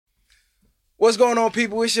What's going on,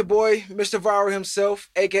 people? It's your boy, Mr. Viral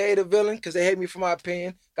himself, a.k.a. The Villain, because they hate me for my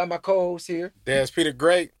opinion. Got my co-host here. There's Peter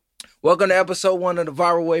Great. Welcome to episode 1 of the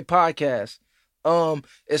Viral Way podcast.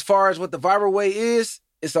 As far as what the Viral Way is,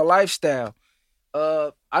 it's a lifestyle.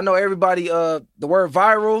 I know everybody, the word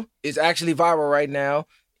viral is actually viral right now.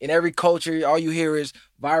 In every culture, all you hear is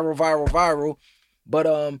viral, viral, viral. But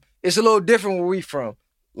it's a little different where we from.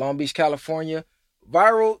 Long Beach, California.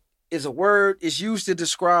 Viral is a word. It's used to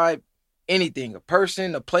describe anything, a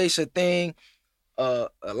person, a place, a thing, a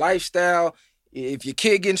lifestyle. If your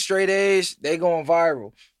kid getting straight A's, they going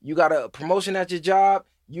viral. You got a promotion at your job,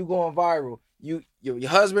 you going viral. Your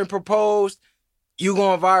husband proposed, you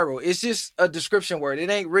going viral. It's just a description word. It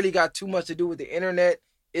ain't really got too much to do with the internet.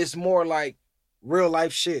 It's more like real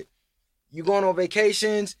life shit. You going on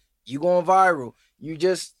vacations, you going viral. You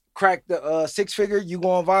just cracked the six figure, you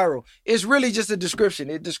going viral. It's really just a description.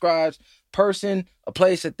 It describes person, a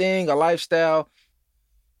place, a thing, a lifestyle.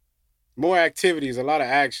 More activities, a lot of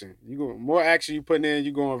action. More action you putting in,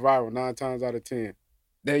 you going viral 9 times out of 10.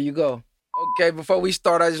 There you go. Okay, before we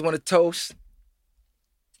start, I just want to toast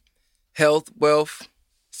health, wealth,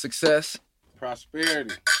 success,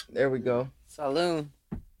 prosperity. There we go. Saloon.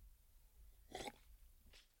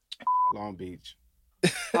 Long Beach.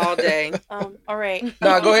 All day. All right.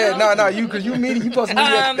 No, go ahead. No, you supposed to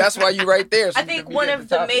meet. That's why you right there. So I think one of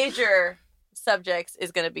the major subjects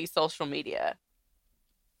is going to be social media.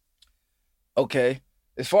 Okay.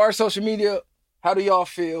 As far as social media, how do y'all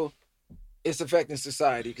feel it's affecting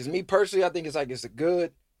society? Because me personally, I think it's a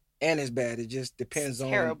good and it's bad. It just depends on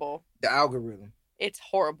terrible. The algorithm. It's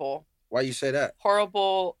horrible. Why you say that?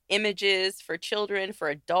 Horrible images for children, for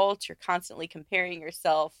adults. You're constantly comparing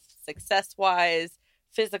yourself success-wise,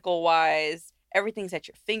 physical-wise. Everything's at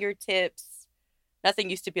your fingertips.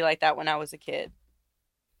 Nothing used to be like that when I was a kid.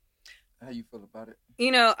 How you feel about it?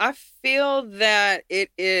 You know, I feel that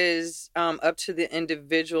it is up to the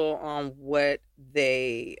individual on what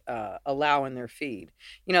they allow in their feed.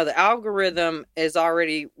 You know, the algorithm is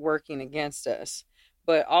already working against us,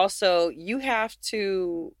 but also you have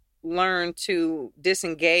to learn to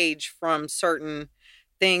disengage from certain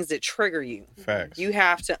things that trigger you. Facts. You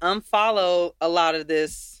have to unfollow a lot of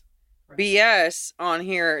this BS on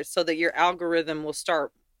here so that your algorithm will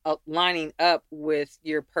start lining up with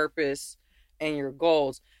your purpose and your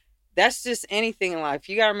goals. That's just anything in life.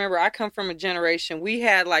 You got to remember, I come from a generation, we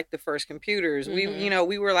had like the first computers. Mm-hmm.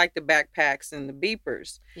 We were like the backpacks and the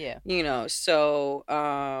beepers. Yeah. So,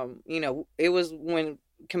 it was when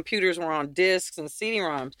computers were on discs and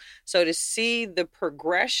CD-ROMs. So to see the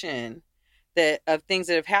progression of things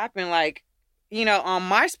that have happened, like, on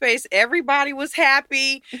MySpace, everybody was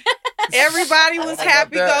happy. Everybody was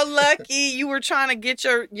happy-go-lucky. You were trying to get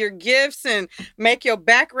your gifts and make your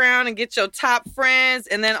background and get your top friends.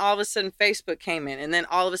 And then all of a sudden, Facebook came in. And then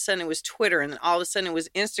all of a sudden, it was Twitter. And then all of a sudden, it was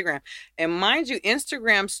Instagram. And mind you,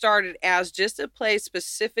 Instagram started as just a place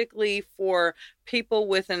specifically for people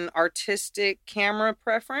with an artistic camera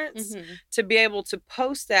preference to be able to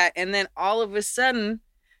post that. And then all of a sudden,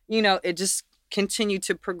 it just continued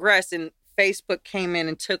to progress. And Facebook came in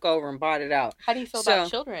and took over and bought it out. How do you feel about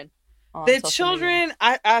children? The children,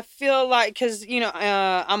 I feel like, because,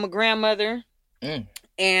 I'm a grandmother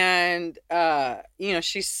and,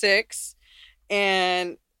 she's 6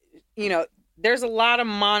 and, there's a lot of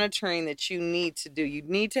monitoring that you need to do. You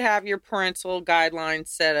need to have your parental guidelines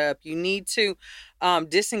set up. You need to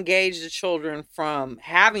disengage the children from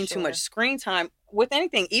having too much screen time with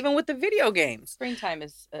anything, even with the video games. Screen time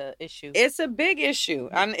is an issue. It's a big issue.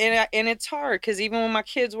 And it's hard because even when my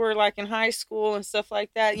kids were like in high school and stuff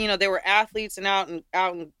like that, they were athletes and out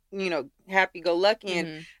and happy-go-lucky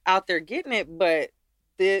and out there getting it. But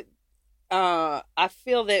I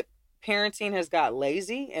feel that parenting has got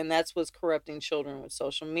lazy, and that's what's corrupting children with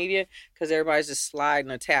social media because everybody's just sliding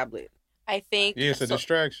a tablet. I think it's a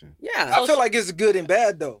distraction. Yeah, I feel like it's good and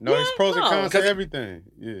bad though. No, it's pros and cons to everything.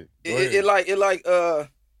 Yeah, it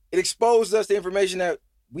exposed us to information that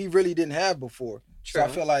we really didn't have before. True. So I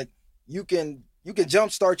feel like you can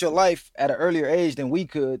jumpstart your life at an earlier age than we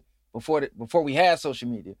could before we had social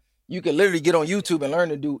media. You could literally get on YouTube and learn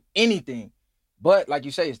to do anything. But like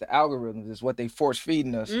you say, it's the algorithms. It's what they force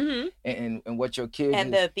feeding us and what your kids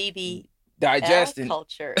and the BB digesting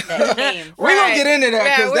culture that came. We're gonna get into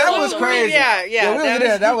that because that was crazy.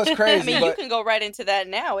 Yeah, that was crazy. I mean, you can go right into that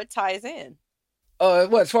now. It ties in.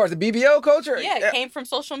 As far as the BBL culture? Yeah, it came from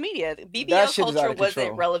social media. The BBL culture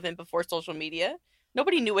wasn't relevant before social media.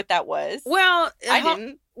 Nobody knew what that was. Well, I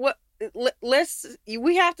didn't.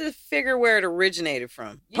 We have to figure where it originated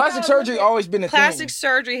from. Plastic surgery always been a thing. Plastic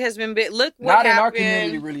surgery has been big. Look what Not happened. in our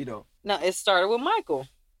community, really though. No, it started with Michael.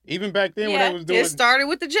 Even back then when they was doing, It started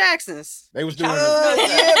with the Jacksons. they was doing,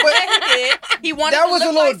 Yeah, but He wanted that to was a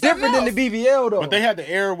look little like something different than the else. BBL though. but they had the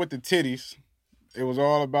era with the titties. It was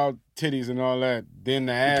all about titties and all that. Then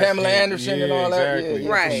the ass, Pamela hit. Anderson and all that. exactly. Yeah,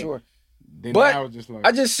 for Right. sure. Then But I was just like,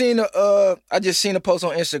 I just seen a post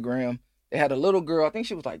on Instagram. They had a little girl. I think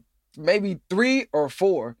she was like maybe 3 or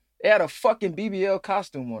 4. They had a fucking BBL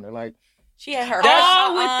costume on her. Like, She had her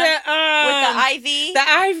Oh, with the IV.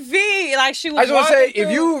 the IV, like she was. I just want to say, walking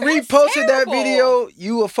if you through- reposted that terrible. video,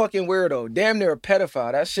 you a fucking weirdo. Damn near a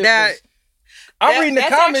pedophile. That shit That- was... I'm reading the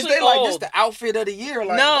that's comments. actually They like, this old. the outfit of the year.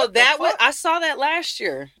 Like, no, what the that was fuck? I saw that last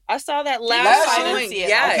year. I saw that Last last year? Halloween. I didn't see it.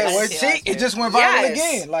 Yes. Okay, well, Yes. see, it just went viral Yes.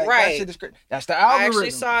 again. Like, Right. that shit is crazy. That's the I algorithm. actually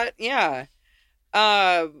saw it. Yeah.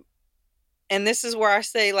 And this is where I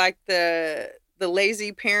say like the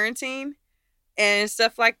lazy parenting and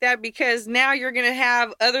stuff like that, because now you're gonna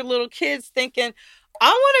have other little kids thinking, I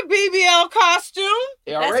want a BBL costume.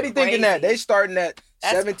 They're That's already thinking that. crazy. They starting at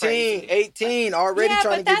That's 17, crazy. 18, already Yeah,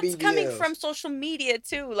 trying but to get that's BBLs. coming from social media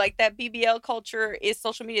too. Like that BBL culture is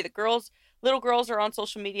social media. Little girls are on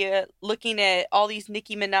social media looking at all these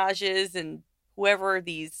Nicki Minaj's and whoever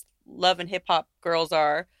these love and hip hop girls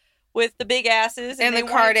are with the big asses And they the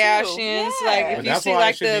want it too. Kardashians, like, Yeah. if but you that's see why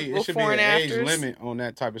like it should the be, it should be before an and age afters. limit on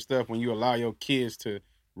that type of stuff when you allow your kids to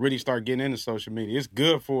really start getting into social media. It's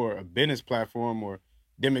good for a business platform or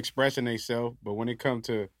them expressing themselves, but when it comes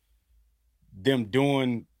to them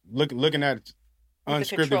looking at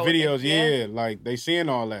unscripted control thing, videos, yeah. like they seeing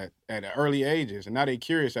all that at early ages, and now they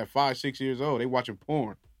curious at 5, 6 years old. They watching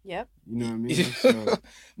porn. Yep. You know what I mean? So,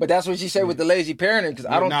 But that's what she said with the lazy parenting, because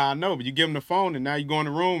I don't... Nah, I know, but you give them the phone, and now you go in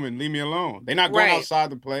the room and leave me alone. They're not going Right. outside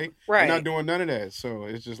to play. Right. They're not doing none of that. So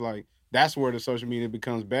it's just like that's where the social media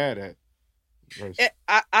becomes bad at.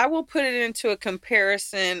 I will put it into a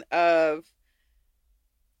comparison of,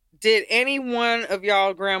 did any one of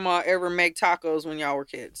y'all grandma ever make tacos when y'all were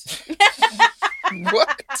kids?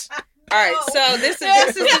 What? All right, so this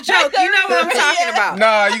is the joke. You know what I'm talking about.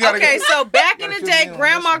 Nah, you gotta Okay, so back in gotta the fill day, me in on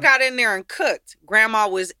grandma this one. got in there and cooked. Grandma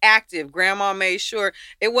was active. Grandma made sure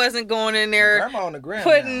it wasn't going in there Grandma on the ground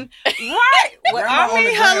putting now. right. Well, Grandma on I mean,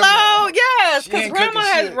 the gram hello, now. yes, She because ain't grandma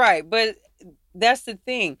cooking has shit. right. But that's the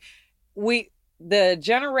thing. The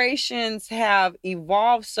generations have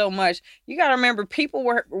evolved so much. You got to remember, people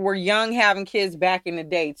were young having kids back in the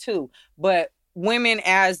day too. But women,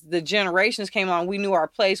 as the generations came on, we knew our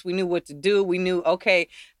place. We knew what to do. We knew, okay,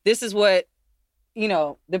 this is what,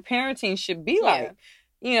 the parenting should be like.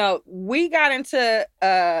 We got into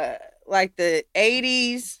like the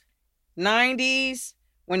 80s, 90s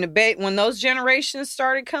when those generations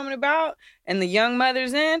started coming about and the young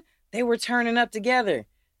mothers they were turning up together.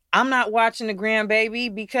 I'm not watching the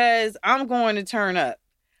grandbaby because I'm going to turn up.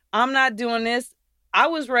 I'm not doing this. I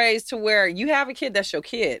was raised to where you have a kid, that's your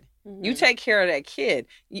kid. Mm-hmm. You take care of that kid.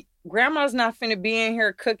 Grandma's not finna be in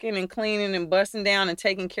here cooking and cleaning and busting down and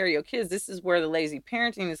taking care of your kids. This is where the lazy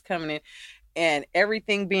parenting is coming in, and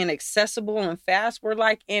everything being accessible and fast. We're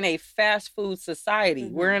like in a fast food society.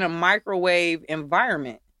 Mm-hmm. We're in a microwave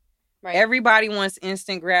environment. Right. Everybody wants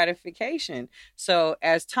instant gratification. So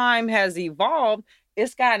as time has evolved,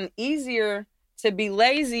 it's gotten easier to be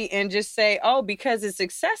lazy and just say, oh, because it's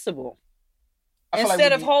accessible, I feel like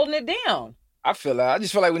instead we of need- holding it down. I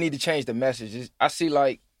just feel like we need to change the message. I see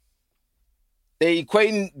like they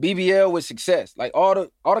equating BBL with success. Like all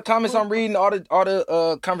the comments I'm reading, all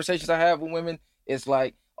the conversations I have with women, it's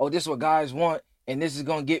like, oh, this is what guys want, and this is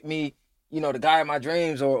gonna get me, the guy of my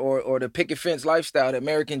dreams, or the picket fence lifestyle, the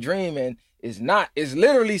American dream, and it's not. It's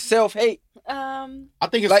literally self-hate. I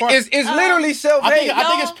think it's Like part, it's literally self-hate. I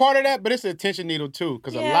think it's part of that, but it's an attention needle too,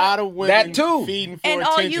 because a Yeah. lot of women That too. feeding for And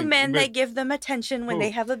attention. all you men, but- they give them attention when Who? they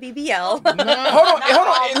have a BBL. No. Hold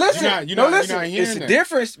on. Listen. You're not Listen. hearing It's the that.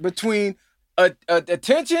 difference between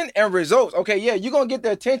attention and results. Okay, yeah, you're gonna get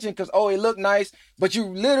the attention because it looked nice, but you're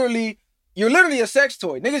literally a sex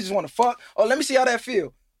toy. Niggas just want to fuck. Oh, let me see how that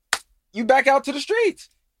feel. You back out to the streets.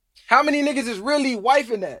 How many niggas is really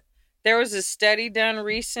wifing that? There was a study done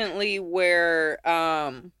recently where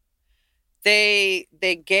they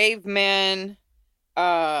gave men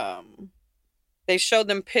they showed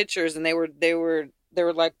them pictures, and they were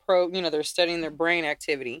like they're studying their brain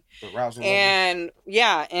activity. And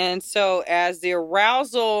so as the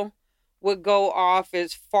arousal would go off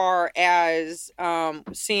as far as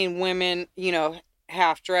seeing women,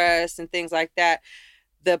 half dressed and things like that,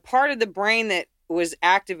 the part of the brain that was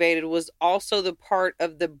activated was also the part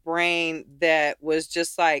of the brain that was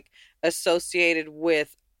just like associated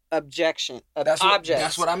with objects,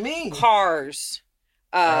 That's what I mean. cars,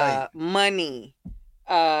 Right. money,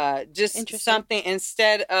 just Interesting. something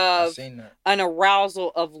instead I've of seen that. an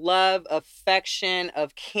arousal of love, affection,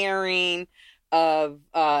 of caring, of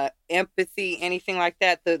empathy, anything like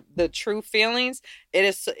that. The true feelings.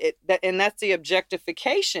 And that's the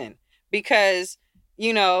objectification, because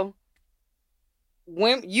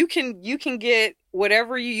when you can get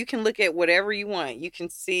whatever you can look at whatever you want. You can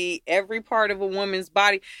see every part of a woman's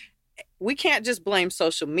body. We can't just blame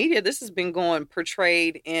social media. This has been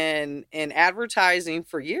portrayed in advertising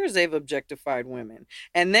for years. They've objectified women.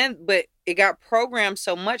 But it got programmed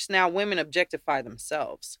so much now women objectify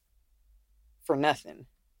themselves for nothing.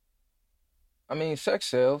 I mean, sex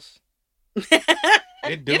sells.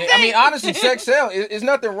 It do. I mean, honestly, sex sells. There's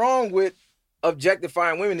nothing wrong with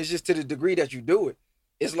objectifying women. It's just to the degree that you do it.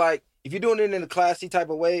 It's like, if you're doing it in a classy type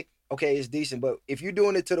of way, okay, it's decent. But if you're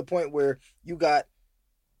doing it to the point where you got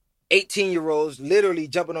 18-year-olds literally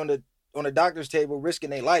jumping on the doctor's table, risking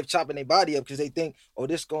their life, chopping their body up because they think, oh,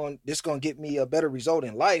 this going get me a better result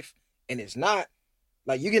in life, and it's not.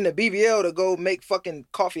 Like, you getting a BBL to go make fucking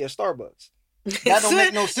coffee at Starbucks. That don't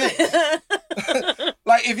make no sense.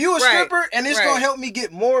 Like, if you a stripper and it's gonna help me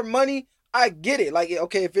get more money, I get it. Like,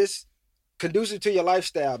 okay, if it's conducive to your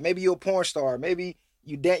lifestyle, maybe you're a porn star, maybe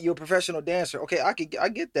you're a professional dancer. Okay, I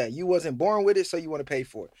get that. You wasn't born with it, so you want to pay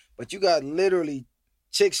for it. But you got literally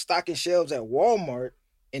chicks stocking shelves at Walmart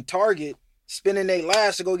and Target, spending their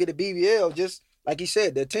lives to go get a BBL, just like he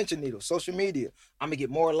said, the attention needle, social media. I'm gonna get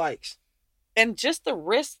more likes. And just the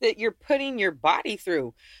risk that you're putting your body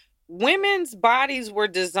through. Women's bodies were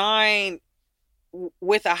designed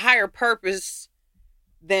with a higher purpose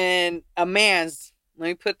than a man's. Let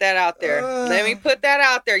me put that out there.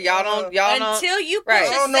 Y'all don't. Until you push Right. a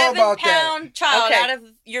I don't know about 7-pound child Okay. out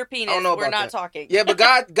of your penis, I don't know we're about not that. talking. Yeah, but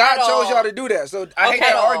God At chose all. y'all to do that. So I hate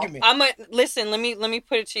Okay. that argument. I'm gonna listen. Let me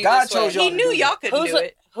put it to you. God this way. chose y'all He to knew do y'all that. couldn't do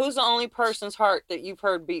it. Who's the only person's heart that you've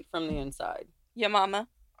heard beat from the inside? Your mama.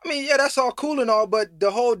 I mean, yeah, that's all cool and all, but the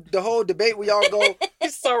whole debate where y'all go,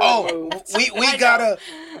 He's so oh, removed. we I gotta,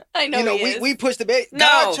 I know. you know, he is. we push the debate. No.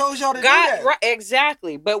 God chose y'all to do that. Right,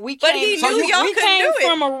 exactly. But we But came. he So knew y'all we couldn't came do it.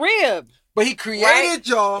 from a rib. But he created Right.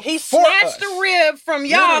 y'all. He for snatched us. the rib from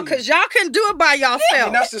y'all Literally. because y'all couldn't do it by I mean,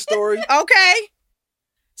 yourself. that's the story. Okay.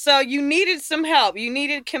 So you needed some help. You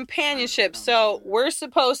needed companionship. So we're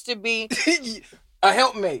supposed to be A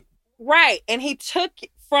helpmate. right. And he took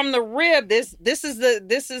from the rib. This is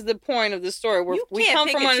the point of the story. You We can't come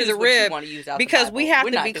pick from and under choose the what you rib wanna use out the because we Bible. have We're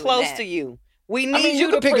to not be doing close that. to you. We need mean, you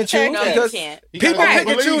you can to pick and protect choose No, us. you because can't. You people gotta pick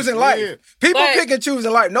and believe. choose in life. Yeah. People But- pick and choose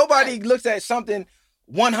in life. Nobody looks at something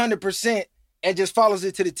 100% and just follows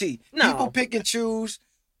it to the T. No. People pick and choose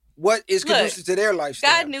what is Look, conducive to their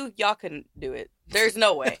lifestyle. God knew y'all couldn't do it. There's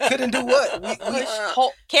no way. Couldn't do what?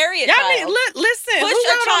 Carry a Y'all child. need listen. Push who a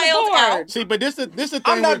wrote on the child board? out. See, but this the thing.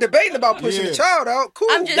 I'm not with- debating about pushing Yeah. the child out. Cool.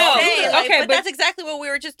 I'm just Y'all do saying, that. like, Okay, but but- that's exactly what we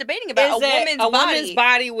were just debating about. Is A that woman's a body. woman's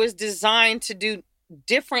body was designed to do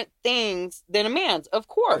different things than a man's, of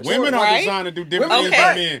course. Women are right? designed to do different Women- things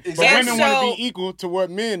Okay. than men. But Exactly. women And want so- to be equal to what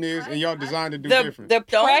men is, and y'all designed to do the different. the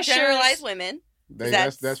Don't pressures generalize women.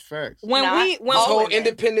 That's facts. when Not we when This whole women.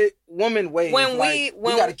 independent woman wave. When like,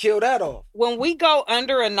 we got to kill that off. when we go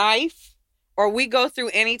under a knife or we go through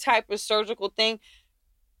any type of surgical thing,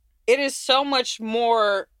 it is so much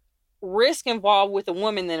more risk involved with a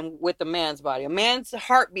woman than with a man's body. A man's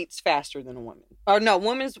heart beats faster than a woman. Or no,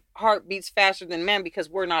 woman's heart beats faster than man because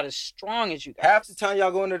we're not as strong as you guys. Half the time y'all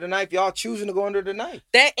go under the knife, y'all choosing to go under the knife.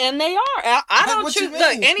 And they are. I don't What you choose.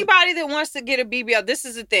 Look, mean? anybody that wants to get a BBL, this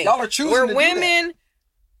is the thing. Y'all are choosing We're to do that. women.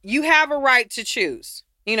 You have a right to choose.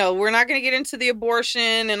 You know, we're not going to get into the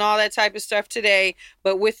abortion and all that type of stuff today,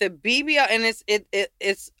 but with the BBL, and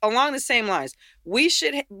it's along the same lines. We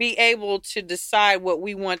should be able to decide what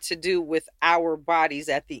we want to do with our bodies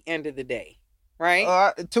at the end of the day,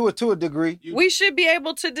 right? To a degree. We should be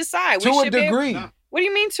able to decide. To We a should be able- degree. what do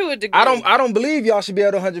you mean to a degree? I don't believe y'all should be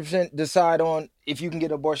able to 100% decide on if you can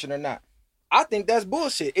get an abortion or not. I think that's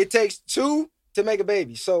bullshit. It takes two to make a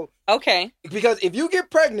baby. So Okay. because if you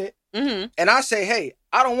get pregnant Mm-hmm. and I say, hey,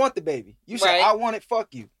 I don't want the baby. You say, Right. I want it, fuck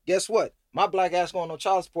you. Guess what? My black ass going on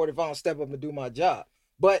child support if I don't step up and do my job.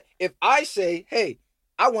 But if I say, hey,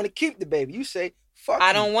 I want to keep the baby, you say, fuck I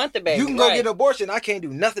you. don't want the baby. You can go right. get an abortion. I can't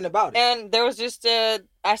do nothing about it. And there was just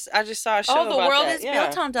I just saw a show Oh, the about world that. is Yeah.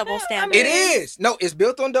 built on double Yeah, I standards. It is. No, it's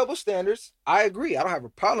built on double standards. I agree. I don't have a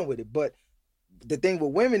problem with it. But the thing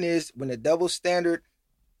with women is when the double standard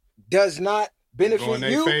does not Go in benefit their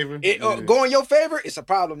you, favor. go in your favor, it's a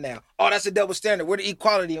problem now. Oh, that's a double standard. We're the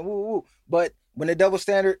equality and woo woo. But when the double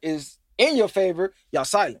standard is in your favor, y'all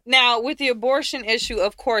silent. Now, with the abortion issue,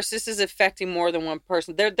 of course, this is affecting more than one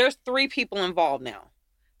person. There's three people involved now.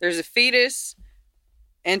 There's a fetus,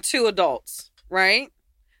 and 2 adults, right?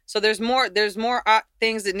 So there's more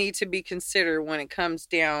things that need to be considered when it comes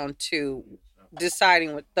down to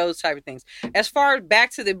deciding with those type of things. As far as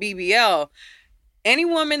back to the BBL, any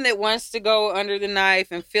woman that wants to go under the knife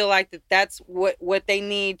and feel like that's what they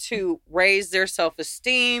need to raise their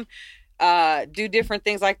self-esteem, do different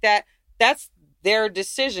things like that, that's their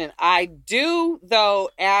decision. I do, though,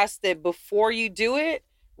 ask that before you do it,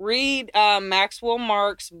 read Maxwell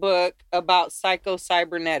Mark's book about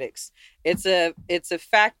psycho-cybernetics. It's a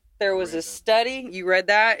fact. There was a study. You read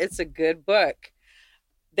that? It's a good book.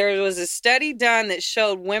 There was a study done that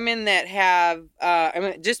showed women that have,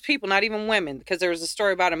 just people, not even women, because there was a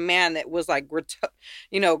story about a man that was like,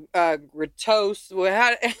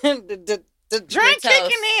 the drink kicking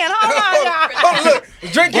in. Oh my God. Look,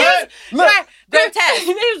 drink it. Look.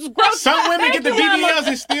 Grotesque. Some women get the BBLs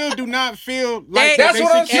and still do not feel like That's they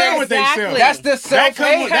what I'm secure saying. with themselves. That's the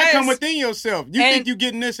self-hate. That come within yourself. You think you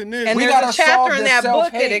getting this and this. And We there's a gotta solve chapter in the that book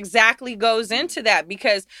self-hate. that exactly goes into that,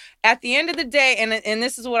 because at the end of the day, and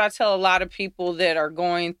this is what I tell a lot of people that are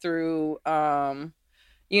going through,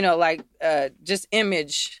 just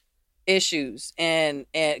image issues, and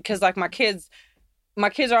because like my kids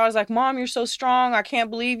are always like, Mom, you're so strong. I can't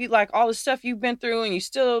believe you, like all the stuff you've been through, and you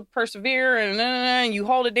still persevere, and you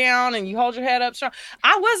hold it down, and you hold your head up strong.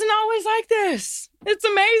 I wasn't always like this. It's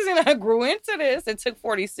amazing. I grew into this. It took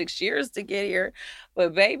 46 years to get here.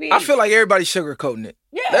 But baby, I feel like everybody's sugarcoating it.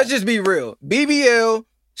 yeah. Let's just be real. BBL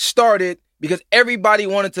started because everybody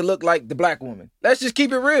wanted to look like the black woman. Let's just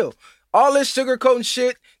keep it real. All this sugarcoating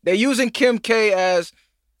shit, they're using Kim K as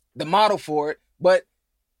the model for it, but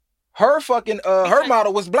her fucking her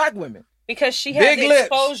model was black women. Because she Big had the lips.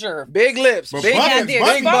 exposure. Big lips, But big had the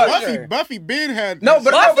big butts. exposure. Buffy Ben had No,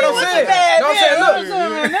 but Buffy I'm was saying, a bad no, I'm saying,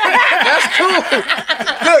 look, that's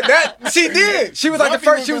cool. Look, that she did. She was like the Buffy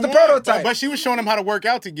first. She was the one, prototype. but she was showing them how to work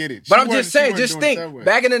out to get it. But She I'm just wasn't- she saying, wasn't just doing it that way. think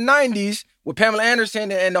back in the '90s with Pamela Anderson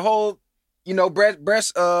and the whole,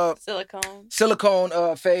 breast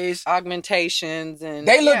silicone phase. Augmentations and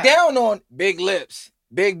They look yeah. down on big lips,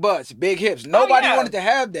 big butts, big hips. Nobody yeah. wanted to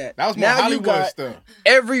have that. That was more now you Hollywood got stuff.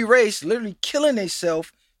 every race literally killing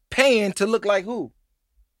themselves, paying to look like who?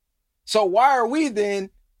 So why are we then,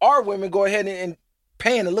 our women, go ahead and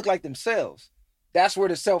paying to look like themselves? That's where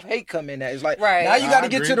the self-hate come in at. It's like, Right. now you got to I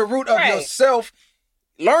get agree. to the root of Right. yourself.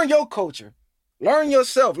 Learn your culture. Learn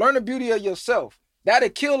yourself. Learn the beauty of yourself. That'll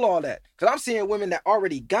kill all that. Because I'm seeing women that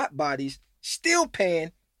already got bodies still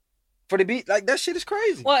paying for the beat. Like, that shit is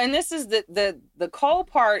crazy. Well, and this is the cold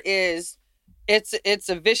part is it's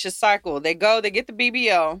a vicious cycle. They get the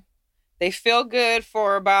BBL, they feel good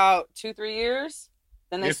for about 2-3 years,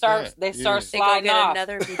 then they If start that, they yeah. start They go sliding get off.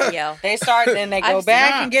 another BBL. They start, then they go I've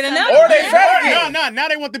back seen and get some- another. Or they BBL. fat again. Now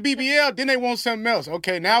they want the BBL, then they want something else.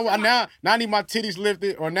 Okay, now I need my titties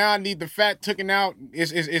lifted, or now I need the fat taken out.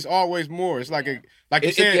 It's always more. It's like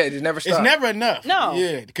you said, it never stops. it's never enough. No.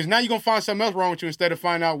 Yeah, because now you're gonna find something else wrong with you instead of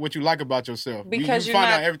finding out what you like about yourself. Because you you're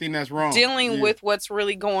find not out everything that's wrong. Dealing Yeah. with what's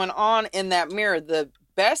really going on in that mirror. The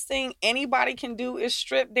best thing anybody can do is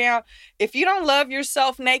strip down. If you don't love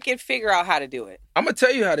yourself naked, figure out how to do it. I'm going to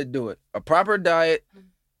tell you how to do it. A proper diet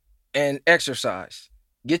and exercise.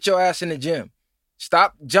 Get your ass in the gym.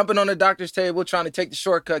 Stop jumping on the doctor's table trying to take the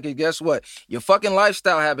shortcut, because guess what? Your fucking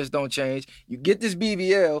lifestyle habits don't change. You get this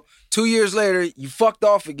BBL, 2 years later, you fucked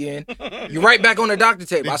off again. You're right back on the doctor's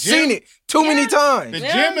table. The I've seen gym- it too many times. The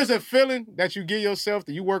Yeah. gym is a feeling that you give yourself,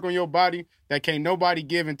 that you work on your body, that can't nobody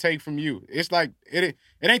give and take from you. It's like it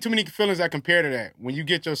ain't too many feelings that compare to that when you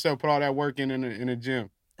get yourself put all that work in the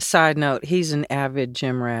gym. Side note, he's an avid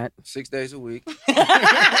gym rat. 6 days a week. Put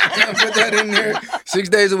that in there. 6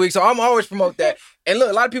 days a week. So I'm always promote that. And look,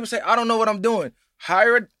 a lot of people say, I don't know what I'm doing.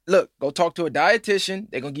 Go talk to a dietitian.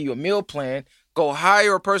 They're going to give you a meal plan. Go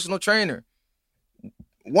hire a personal trainer.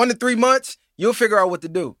 1 to 3 months, you'll figure out what to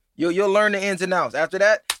do. You'll learn the ins and outs. After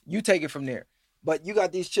that, you take it from there. But you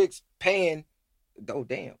got these chicks paying. Oh,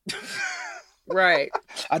 damn. Right.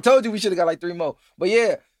 I told you we should have got like 3 more. But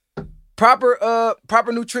yeah,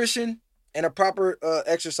 proper nutrition and a proper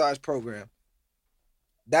exercise program.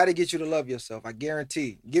 That'll get you to love yourself. I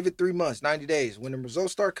guarantee. Give it 3 months, 90 days. When the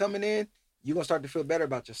results start coming in, you're going to start to feel better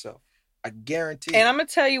about yourself. I guarantee. And I'm going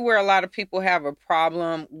to tell you where a lot of people have a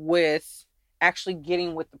problem with actually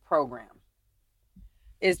getting with the program.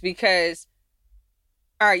 Is because,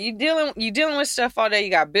 all right, you dealing with stuff all day.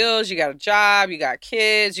 You got bills, you got a job, you got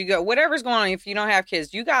kids, you got whatever's going on. If you don't have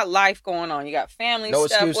kids, you got life going on. You got family No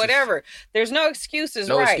stuff, excuses. whatever. There's no excuses,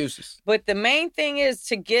 No right? excuses. But the main thing is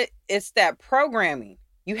it's that programming.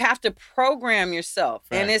 You have to program yourself.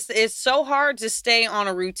 Right. And it's so hard to stay on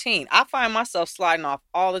a routine. I find myself sliding off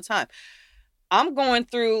all the time. I'm going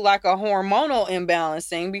through like a hormonal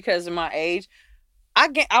imbalancing because of my age.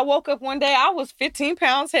 I woke up one day, I was 15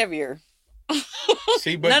 pounds heavier.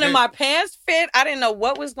 See, but None of my pants fit. I didn't know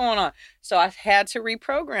what was going on. So I had to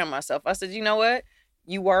reprogram myself. I said, you know what?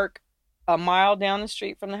 You work a mile down the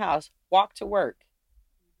street from the house. Walk to work.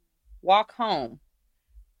 Walk home.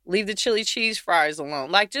 Leave the chili cheese fries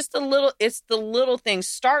alone. Like just it's the little things.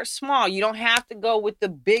 Start small. You don't have to go with the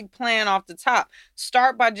big plan off the top.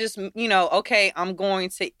 Start by just, okay, I'm going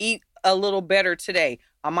to eat a little better today.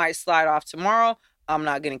 I might slide off tomorrow. I'm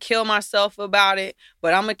not going to kill myself about it,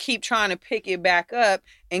 but I'm going to keep trying to pick it back up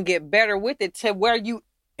and get better with it to where you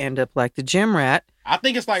end up like the gym rat. I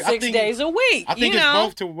think it's like 6 days a week. I think it's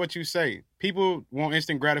both to what you say. People want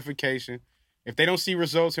instant gratification. If they don't see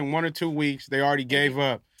results in 1 or 2 weeks, they already gave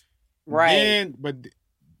up. Right.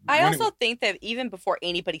 I also think that even before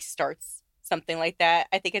anybody starts something like that,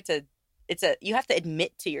 I think you have to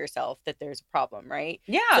admit to yourself that there's a problem, right?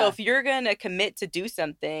 Yeah. So if you're going to commit to do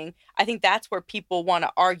something, I think that's where people want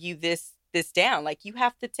to argue this down. Like you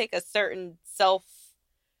have to take a certain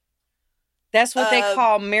That's what they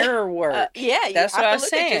call mirror work. Yeah, you that's have what to I'm look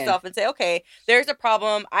saying. at yourself and say, okay, there's a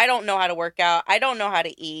problem. I don't know how to work out. I don't know how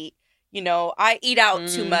to eat. I eat out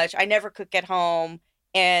too much. I never cook at home.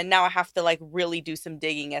 And now I have to like really do some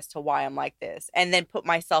digging as to why I'm like this. And then put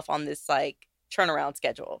myself on this like turnaround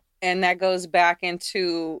schedule. And that goes back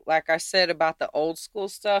into, like I said, about the old school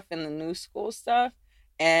stuff and the new school stuff.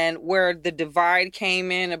 And where the divide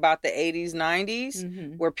came in about the 80s,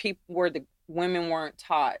 90s, where the women weren't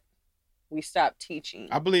taught. We stopped teaching.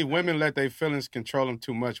 I believe women let their feelings control them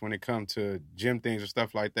too much when it comes to gym things and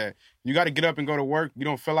stuff like that. You got to get up and go to work. You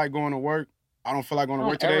don't feel like going to work. I don't feel like going to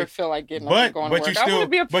work today. I don't ever feel like getting up and going to work.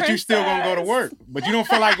 But you still gonna go to work. But you don't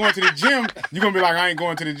feel like going to the gym. You're gonna be like, I ain't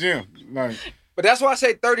going to the gym. Like, but that's why I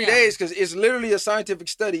say 30 days, because it's literally a scientific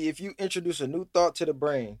study. If you introduce a new thought to the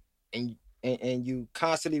brain and you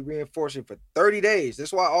constantly reinforce it for 30 days,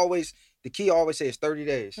 that's why the key I always say is 30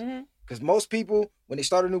 days. Because most people, when they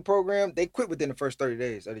start a new program, they quit within the first 30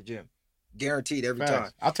 days of the gym. Guaranteed every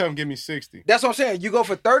time. I'll tell them, give me 60. That's what I'm saying. You go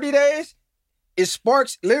for 30 days, it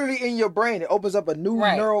sparks literally in your brain. It opens up a new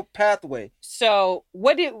neural pathway. So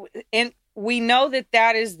and we know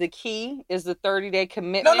that is the key, is the 30-day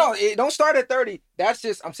commitment. No, it don't start at 30. That's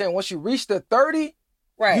just, I'm saying, once you reach the 30,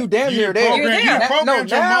 you damn near there. You're there. You programmed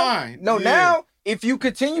your mind. Now, if you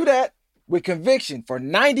continue that with conviction for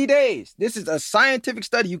 90 days, this is a scientific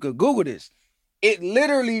study. You could Google this. It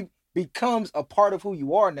literally becomes a part of who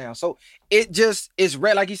you are now. So it just is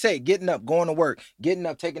like you say, getting up, going to work, getting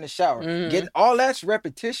up, taking a shower, getting all that's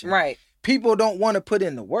repetition. Right. People don't want to put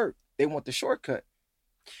in the work. They want the shortcut.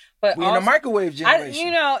 But we're in a microwave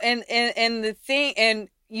generation. And the thing, and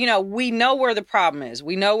we know where the problem is.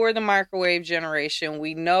 We know we're the microwave generation.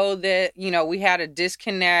 We know that, we had a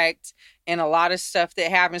disconnect and a lot of stuff that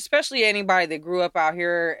happened, especially anybody that grew up out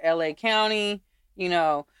here, LA County,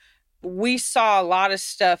 we saw a lot of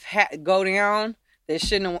stuff go down that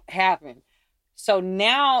shouldn't have happened. So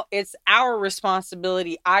now it's our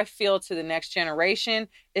responsibility, I feel, to the next generation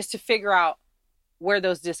is to figure out where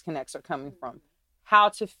those disconnects are coming from, how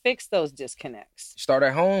to fix those disconnects. Start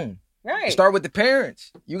at home. Right. Start with the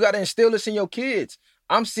parents. You got to instill this in your kids.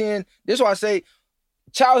 I'm seeing, this is why I say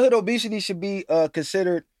childhood obesity should be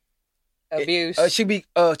considered abuse. Should be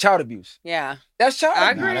child abuse. Yeah. That's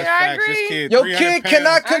child abuse. I agree. Your kid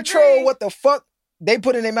cannot control what the fuck they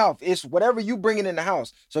put in their mouth. It's whatever you bring in the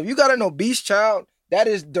house. So if you got an obese child, that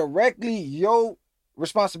is directly your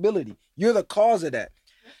responsibility. You're the cause of that.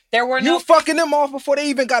 You fucking them off before they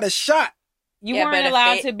even got a shot. You weren't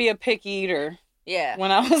allowed to be a picky eater. Yeah. When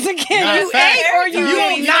I was a kid, you ate or you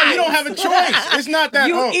did not. You don't have a choice. It's not that.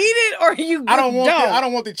 You eat it or you I don't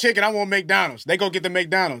want the chicken. I want McDonald's. They go get the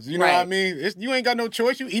McDonald's. You know what I mean? You ain't got no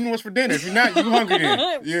choice. You eating what's for dinner. If you're not, you hungry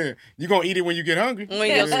then. Yeah. You gonna eat it when you get hungry.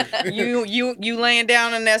 You laying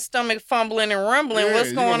down in that stomach fumbling and rumbling.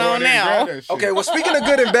 What's going on now? Okay, well, speaking of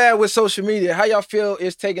good and bad with social media, how y'all feel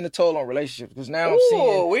it's taking a toll on relationships? Because now I'm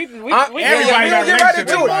seeing everybody got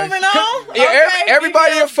relationship moving on.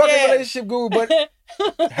 Everybody a fucking relationship guru, but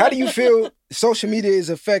how do you feel social media is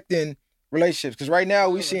affecting relationships? Because right now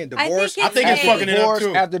we're seeing divorce. I think it's fucking it up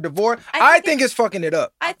too. After divorce, I think it's fucking it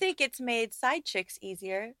up. I think it's made side chicks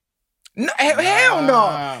easier. No, hell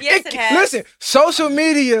no. Yes, it has. Listen, social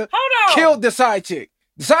media killed the side chick.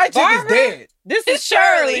 The side chick is dead. This is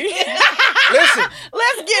Shirley. Listen,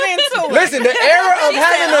 let's get into it. Listen, the era of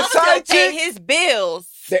having a side chick, his bills.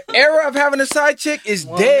 The era of having a side chick is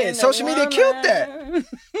dead. Social media killed that.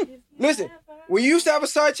 Listen, When you used to have a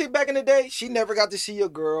side chick back in the day, she never got to see your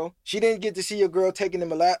girl. She didn't get to see your girl taking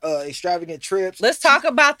them extravagant trips. Let's talk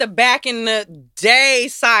about the back in the day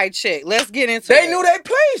side chick. Let's get into They it. knew they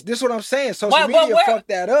place. This is what I'm saying. Social media fucked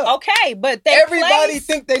that up. Okay, but they Everybody place-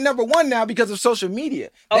 think they number one now because of social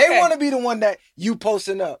media. Okay. They want to be the one that you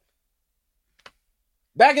posting up.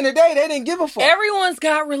 Back in the day, they didn't give a fuck. Everyone's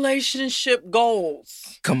got relationship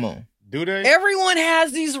goals. Come on. Do they? Everyone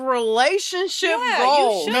has these relationship Yeah, you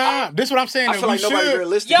goals. should. Nah, this is what I'm saying. I that feel we like nobody's should.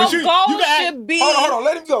 realistic. Your But you goal can should be. Hold on.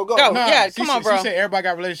 Let him go. Go. Nah, Yeah, she come on, said- bro. She said everybody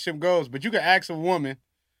got relationship goals, but you can ask a woman,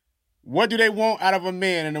 what do they want out of a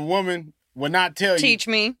man, and a woman will not tell you. Teach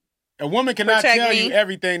me. A woman cannot Protect tell me. you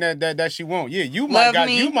everything that she wants. Yeah, you Love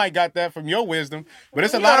might got that from your wisdom, but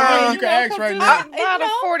it's a lot of women you can ask right now. Out of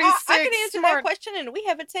 46 I can answer smart- that question, and we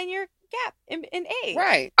have a 10-year gap in age.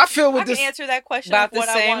 Right. I feel I with can this, answer that question About of what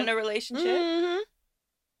the I same- want in a relationship. Mhm.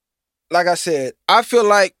 like I said, I feel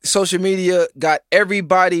like social media got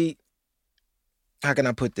everybody. How can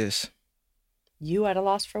I put this? You at a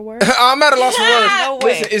loss for words? I'm at a loss for words. No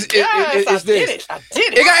way. Listen, it's Yes, this. I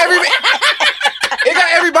did it. It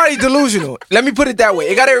got everybody delusional. Let me put it that way.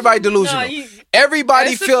 It got everybody delusional.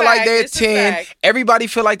 Everybody It's a feel like fact. they're It's a 10. fact. Everybody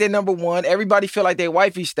feel like they're number one. Everybody feel like they're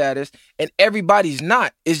wifey status. And everybody's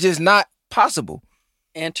not. It's just not possible.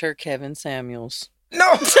 Enter Kevin Samuels.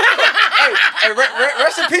 No. hey,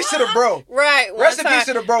 rest in peace to the bro. Right. Rest in peace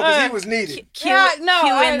to the bro because he was needed. Cue, no,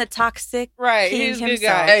 cue I- in the toxic. Right. King He's a good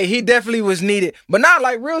himself. guy. Hey, he definitely was needed. But not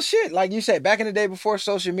like real shit. Like you said, back in the day before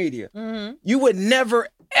social media, Mm-hmm. you would never,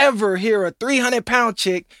 ever hear a 300-pound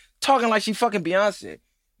chick talking like she fucking Beyonce.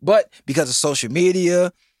 But because of social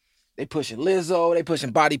media, they pushing Lizzo, they pushing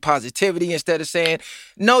body positivity instead of saying,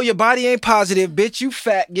 no, your body ain't positive, bitch, you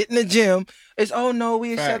fat, get in the gym. It's, oh no,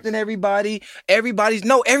 we accepting everybody. Everybody's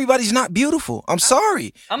not beautiful. I'm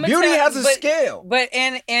sorry. I'ma Beauty tell- has a but- scale. But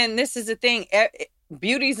and this is the thing.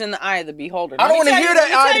 Beauty's in the eye of the beholder. I don't Let me wanna tell hear you- that let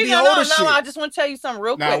me eye tell of the you- no, beholder no, shit. No, I just want to tell you something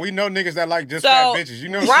real Nah, quick. we know niggas that like just So, fat bitches. You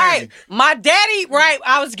know what I'm right. saying? My daddy, right.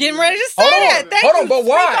 I was getting ready to say Hold on, that. Thank hold on, you. but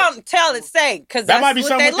why? Speak on, tell it, say, because That that's might be what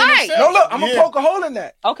something they within like. themselves. No, look, I'm going to Yeah. poke a hole in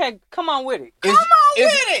that. Okay, come on with it. Come with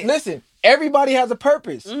it. Listen, everybody has a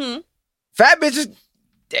purpose. Mm-hmm. Fat bitches,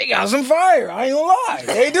 they got some fire. I ain't gonna lie.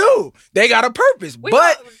 They do. They got a purpose.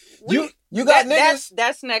 But you got niggas.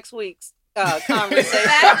 That's next week's conversation.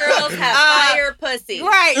 Fat girls have fire pussy.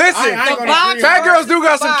 Right. Listen, I ain't The gonna box- agree. fat girls do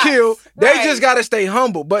got some box. kill. They Right. just got to stay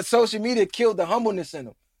humble. But social media killed the humbleness in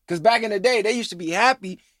them. Because back in the day, they used to be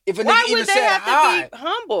happy if a Why nigga even would they said have hi. to be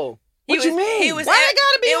humble? What you mean? He was Why they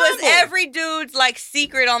gotta be It was humble? every dude's like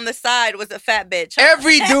secret on the side was a fat bitch.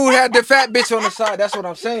 Every dude had the fat bitch on the side. That's what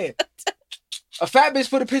I'm saying. A fat bitch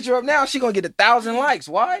put a picture up now, she gonna get 1,000 likes.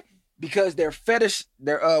 Why? Because their fetish,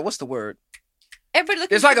 what's the word? Everybody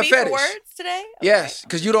looking It's like for a me fetish. for words today. Yes,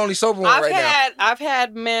 because you're the only sober one right now. I've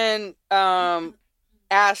had men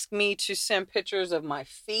ask me to send pictures of my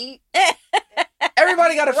feet.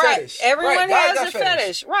 Everybody got a Right. fetish. Everyone Right, guys has got a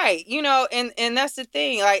fetish. Right. You know, and that's the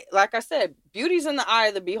thing. Like I said, beauty's in the eye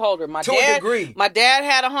of the beholder. To a degree. My dad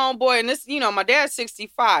had a homeboy, and this, my dad's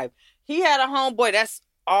 65. He had a homeboy. That's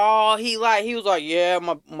all he liked. He was like, yeah,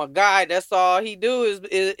 my guy. That's all he do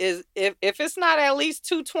is if it's not at least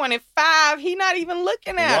 225, he not even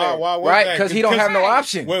looking at her. Why was Right, that? because he don't have no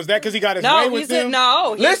option. Was that because he got his way No, with he's them?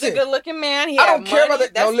 he's Listen, a good looking man. He I had don't care money.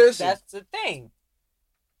 about that. No, listen. That's the thing.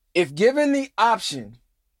 If given the option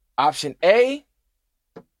A,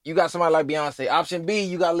 you got somebody like Beyonce. Option B,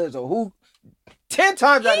 you got Lizzo. Who 10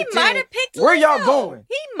 times out He of might 10, have picked where y'all Lizzo. going?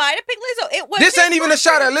 He might have picked Lizzo. It was This his ain't even a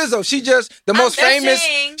shot at preference. Lizzo. She just the most just famous.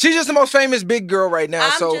 saying- She's just the most famous big girl right now.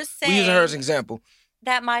 I'm So just we using her as saying- an example.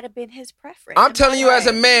 That might have been his preference. I'm telling you, as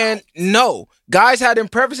a Right. man, no. Guys had them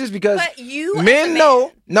preferences because But you, as a men man,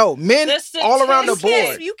 know. No, men The all around the statistics-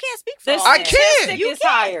 board. You can't speak for The all I men. can't. statistic You is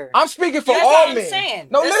can't. higher. I'm speaking for That's all what I'm men. saying.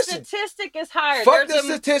 No, the listen. statistic is higher. Fuck There's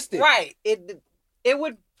the statistic. Right. It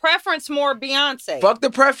would preference more Beyonce. Fuck the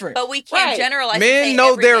preference. But we can't Right. generalize. and Men say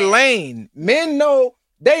know every their man. lane. Men know.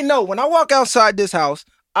 They know. When I walk outside this house,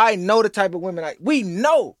 I know the type of women we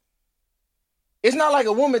know. It's not like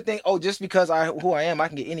a woman think, oh, just because who I am, I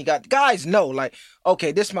can get any guy. Guys know, like,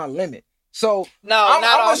 okay, this is my limit. So no, I'm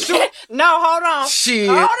not gonna on. shoot- No, hold on. shit,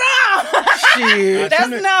 Hold on. shit. That's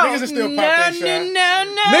Some no. niggas will still pop that shot.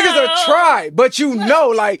 No. Niggas will try, but you know,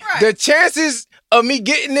 like Right. the chances of me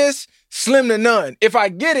getting this slim to none. If I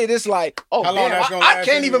get it, it's like, oh How long damn, that's gonna I last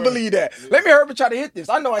can't even anyway? believe that. Let me hurry up and try to hit this.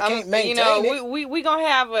 I know I can't maintain it. We gonna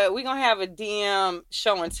have a DM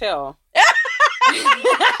show and tell.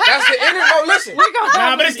 That's the internet. No, listen.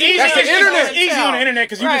 Nah, but it's easy. That's the internet. It's easy on the internet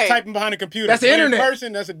because you're Right. just typing behind a computer. That's the When internet. In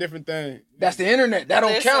person, that's a different thing. That's the internet. That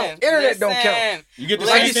don't count. Internet don't count. You get the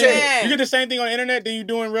Like same you thing. said. You get the same thing on the internet than you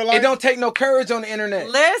do in real life. It don't take no courage on the internet.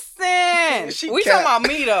 Listen, She we cap. talking about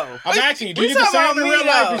me though. I'm asking you. Do We you get the talking same about in me, real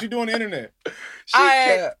life though. as you do on the internet? She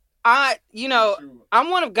cap. I'm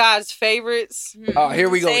one of God's favorites. Oh, here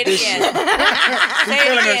we go. Say it This again. shit. Say it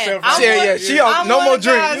feeling again. herself. I'm Yeah, one- yeah. She I'm on no one more of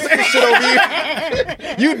drink. God's- Shit over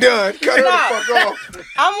here. You done. Cut her the fuck off.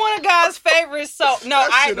 I'm one of God's favorites. So That shit over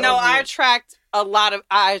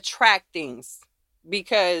I with. attract things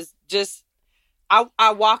because just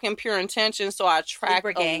I walk in pure intention, so I attract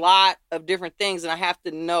Libra a gang. lot of different things, and I have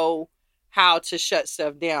to know how to shut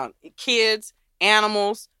stuff down. Kids,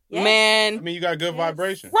 animals, Yes. I men. mean, you got good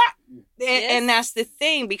vibration. Right. Yes. And that's the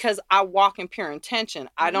thing, because I walk in pure intention.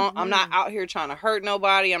 I'm not out here trying to hurt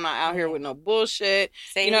nobody. I'm not out here with no bullshit.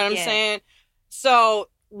 Say You it know what I'm again. saying? So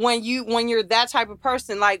when you're that type of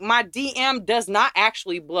person, like my DM does not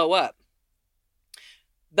actually blow up.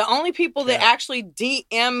 The only people that Yeah. actually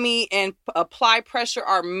DM me and apply pressure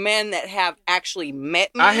are men that have actually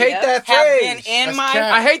met me. I hate that have phrase. been in That's my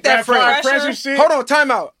cap. I hate that apply phrase. pressure shit. Hold on, time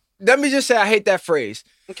out. Let me just say I hate that phrase.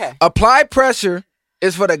 okay. Apply pressure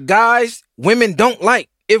is for the guys women don't like.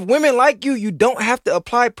 If women like you, you don't have to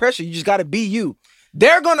apply pressure. You just got to be you.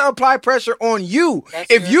 They're going to apply pressure on you. That's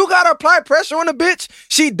If good. you got to apply pressure on a bitch,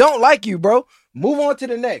 she don't like you, bro. Move on to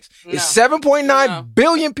the next. No. It's 7.9 No.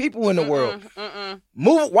 billion people in the world. Mm-mm.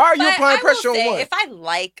 Move. Why are you But applying I will pressure say, on one? if I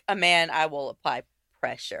like a man, I will apply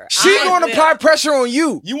pressure. She I going to will. apply pressure on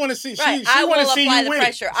you. You want to see? Right, She I want to will see apply you the with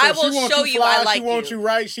pressure. It. I So will she wants show you you fly, I like She wants you. you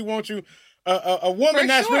right. She wants you a woman For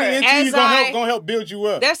that's sure. really into As you. I- Gonna help build you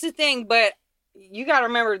up. That's the thing, but you got to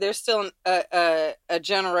remember there's still a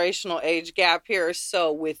generational age gap here.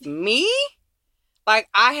 So with me, like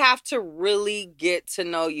I have to really get to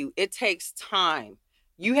know you. It takes time.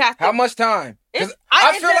 You have to. How much time? 'Cause It's,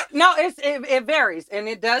 I feel like no, it varies, and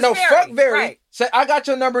it does. no, vary. fuck vary. Right. Say I got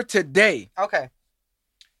your number today. Okay.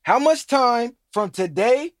 How much time from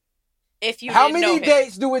today? If you How didn't know many him.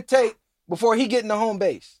 days do it take before he get in the home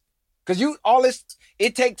base? Because you all this,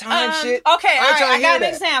 it take time, shit. Okay, I all ain't right. trying I to got hear an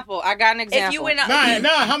that. example. I got an example. If you went Nah, out,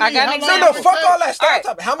 how many? got how an long No, example. no, fuck all that. Stop. All right.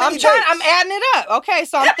 Stop. How many I'm trying. days? I'm adding it up. Okay,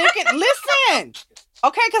 so I'm thinking. Listen.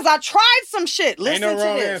 Okay, because I tried some shit. Listen Ain't no to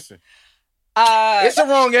wrong this. answer. It's a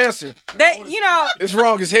wrong answer. It's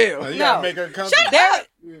wrong as hell. You No. gotta make her comfortable.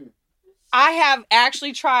 I have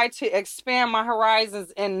actually tried to expand my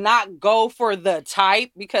horizons and not go for the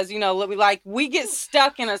type because we get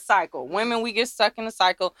stuck in a cycle. Women, we get stuck in a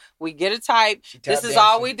cycle. We get a type. This is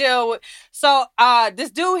all we deal with. So this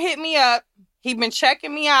dude hit me up. He been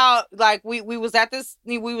checking me out. Like we was at this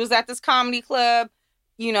comedy club.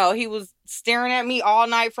 You know, he was staring at me all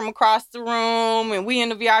night from across the room, and we in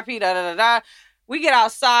the VIP. Da da da da. We get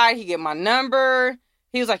outside. He get my number.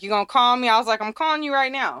 He was like, "You gonna call me?" I was like, "I'm calling you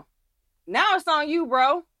right now." Now it's on you,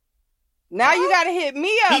 bro. Now you gotta hit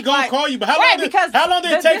me up. He gonna like- call you, but how Right, long did because it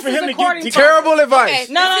take this for is him to according get? to- Terrible Okay, advice.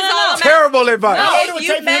 No, this is all Terrible advice. How No, long if did it you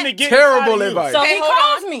take for him met- to get? Terrible inside of you? advice. So Okay, he hold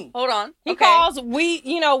calls on. me. Hold on. He Okay. calls.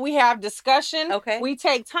 We have discussion. Okay. We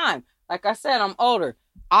take time. Like I said, I'm older.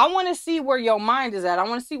 I want to see where your mind is at. I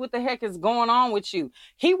want to see what the heck is going on with you.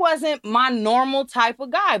 He wasn't my normal type of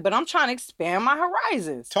guy, but I'm trying to expand my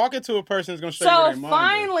horizons. Talking to a person is gonna show you So where their mind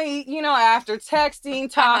finally, after texting,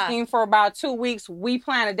 talking for about 2 weeks, we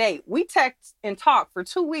plan a date. We text and talk for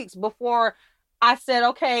 2 weeks before I said,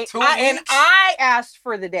 okay. 2 And weeks? I asked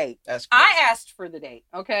for the date. That's crazy. I asked for the date,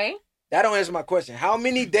 okay? That don't answer my question. How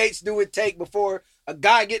many dates do it take before a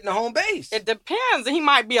guy get in the home base? It depends. He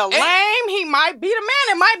might be a lame. He might be the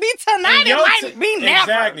man. It might be tonight. Yo, It might be never.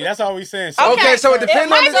 Exactly. That's all we saying. Okay, so it It depends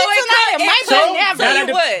might on be the. tonight. It might So, be never. that you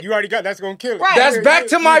ain't would. you already got. That's gonna kill it. Right. That's back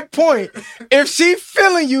to my point. If she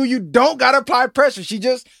feeling you, you don't gotta apply pressure. She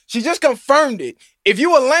just confirmed it. If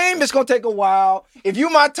you a lame, it's gonna take a while. If you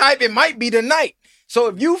my type, it might be tonight.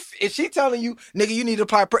 So if she telling you, nigga, you need to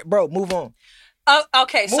apply pressure, bro, move on.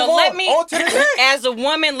 Okay, Move so on. let me, On to the next. as a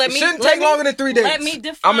woman, It shouldn't take longer than 3 days. Let me I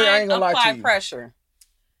define ain't gonna lie to apply you. pressure.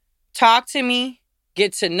 Talk to me.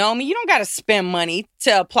 Get to know me. You don't got to spend money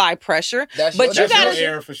to apply pressure. That's but your- you That's got your to.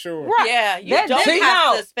 era for sure. Right. Yeah, you That- don't see,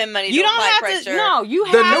 have no. to spend money You to don't apply have pressure. to. No, you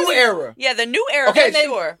have The to. new era. Yeah, the new era Okay, for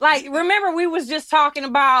sure. Like, remember we was just talking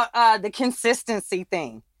about the consistency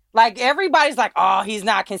thing. Like, everybody's like, oh, he's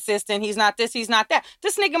not consistent. He's not this. He's not that.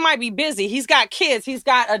 This nigga might be busy. He's got kids. He's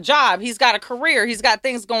got a job. He's got a career. He's got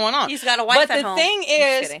things going on. He's got a wife But at the home. thing Just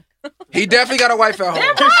is, kidding. He definitely got a wife at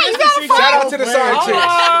home. Consistency Shout out to the goes side way.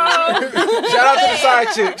 chicks. Shout out to the side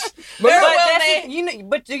chicks. But look,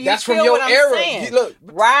 but do you that's feel from your what I'm era. saying? Look,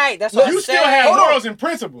 Right, that's Look, what I'm You still saying. have Hold on. morals and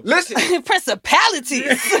principles. listen.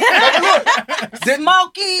 Principalities. Look,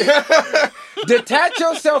 Smoky. detach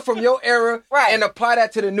yourself from your era Right. and apply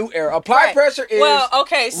that to the new era. Apply Right. pressure is Well,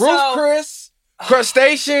 okay, so Ruth Chris,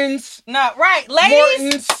 Crustaceans, no, right, ladies,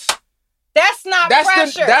 Morton's. that's not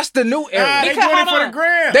pressure. That's the new era. Nah, they Because- doing it hold for the on.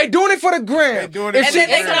 gram. They doing it for the gram. They doing If it she, for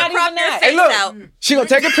the They gram. gonna crop their Hey, face look. out. she gonna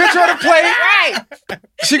take a picture of the plate. right.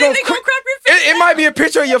 She gonna. They gonna crop your face It might be a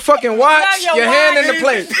picture of your fucking watch, Yeah, your your hand watch. in the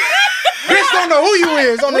plate. Bitch don't know who you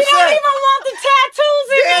is on the We don't set. even want the tattoos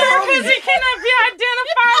in Yeah, there homie. because it cannot be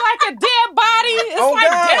identified like a dead body. It's Oh, like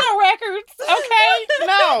God. dental records. Okay,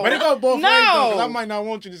 no. But it go both ways, though, No. because I might not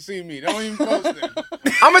want you to see me. Don't even post it.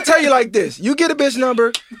 I'm gonna tell you like this: you get a bitch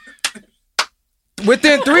number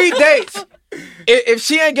within 3 dates. If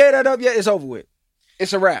she ain't gave that up yet, it's over with.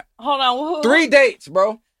 It's a wrap. Hold on. 3 dates,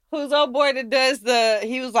 bro. Who's old boy that does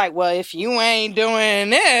he was like, well, if you ain't doing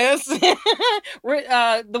this,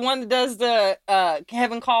 the one that does the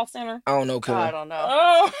Kevin Call Center. I don't know, Oh, cuz. I don't know.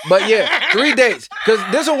 Oh, But yeah, 3 dates. Cause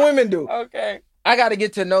this what women do. okay. I gotta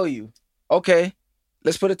get to know you. Okay.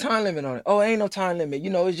 Let's put a time limit on it. Oh, ain't no time limit. You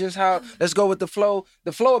know, it's just how, let's go with the flow.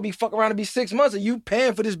 The flow will be fuck around to be 6 months. And you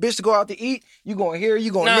paying for this bitch to go out to eat. You going here,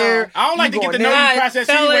 you going No. there. I don't like you to get going to know there. you process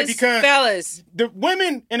anyway because fellas. the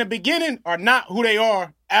women in the beginning are not who they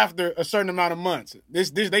are after a certain amount of months. They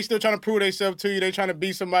still trying to prove themselves to you. They trying to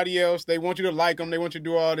be somebody else. They want you to like them. They want you to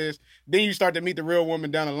do all this. Then you start to meet the real woman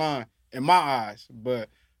down the line, in my eyes. But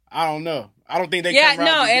I don't know. I don't think they Yeah, come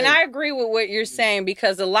around no, the and gate. I agree with what you're saying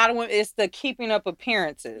because a lot of women, it's the keeping up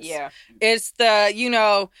appearances. Yeah. It's the,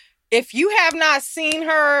 if you have not seen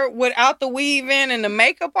her without the weave in and the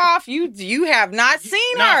makeup off, you have not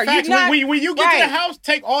seen Nah, her. facts. You not, When you get to right. the house,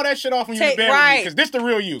 take all that shit off when you're in Take- the bed with me, right. because this the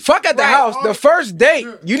real you. Fuck at the Right. house. The first date,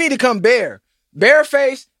 you need to come bare. Bare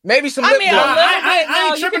face, maybe some lip I mean, a gloss. little I bit. ain't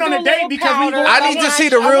No, you tripping can on do the a date little because we powder, going- I need to see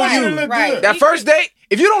the I real want you to you. look Right. good. That first date,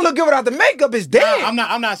 if you don't look good without the makeup, it's dead. Nah,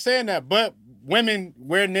 I'm not saying that, but women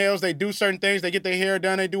wear nails, they do certain things, they get their hair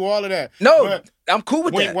done, they do all of that. No, But I'm cool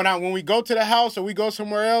with that. when we go to the house or we go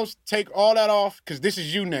somewhere else, take all that off because this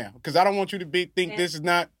is you now. Because I don't want you to think this is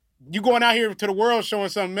not you going out here to the world showing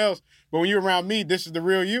something else. But when you're around me, this is the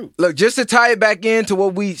real you. Look, just to tie it back into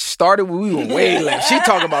what we started, we were way left. She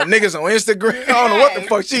talking about niggas on Instagram. I don't know what the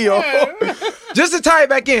fuck she on. Just to tie it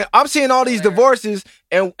back in, I'm seeing all these divorces,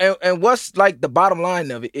 and what's like the bottom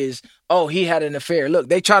line of it is, oh, he had an affair. Look,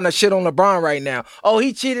 they trying to shit on LeBron right now. Oh,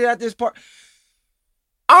 he cheated at this part.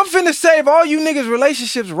 I'm finna save all you niggas'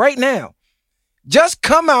 relationships right now. Just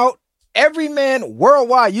come out, every man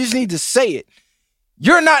worldwide. You just need to say it.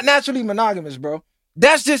 You're not naturally monogamous, bro.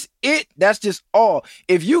 That's just it. That's just all.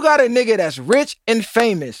 If you got a nigga that's rich and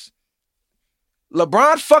famous,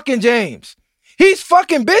 LeBron fucking James, he's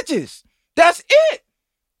fucking bitches. That's it.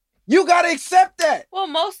 You gotta accept that. Well,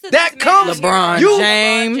 most of That these comes- men LeBron you-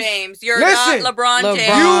 James. LeBron James. You're Listen, not LeBron James.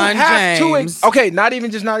 You LeBron have James. to. Okay, not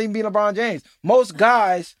even be LeBron James. Most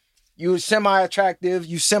guys, you semi-attractive,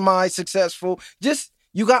 you semi-successful. Just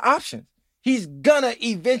you got options. He's gonna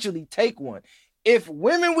eventually take one. If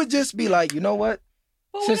women would just be like, you know what?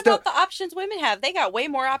 But Since what about the options women have? They got way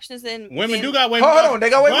more options than Women than do got way Hold more. on, they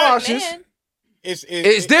got way more but options. men. It's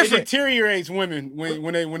It different. deteriorates women when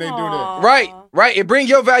they do that. Aw. Right. It brings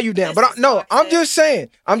your value down. This But is no, I'm toxic. just saying.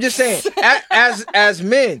 As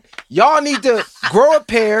men, y'all need to grow a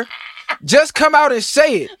pair. Just come out and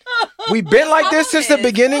say it. We've been like this since the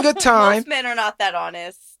beginning of time. Most men are not that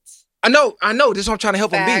honest I know. This is what I'm trying to help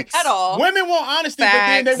them be. Facts. at all. Women want honesty,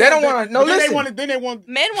 Facts. but They then don't they wanna- want. no, Then they listen. want. Then they want.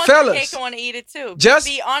 Men want Fellas, the cake and want to eat it too. just-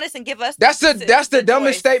 Be honest and give us. That's the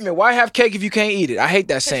dumbest choice. statement. Why have cake if you can't eat it? I hate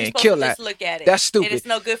that 'Cause you're saying. supposed Kill to that. just look at it. That's stupid. And it's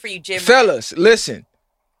no good for you, Jim. Fellas, listen.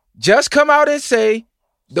 Just come out and say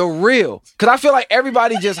the real. Cause I feel like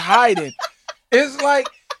everybody just hiding. It's like,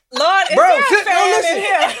 Lord, is Bro, there a sit- no, fan listen. in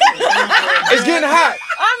here? it's getting hot.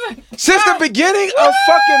 I'm Since the beginning of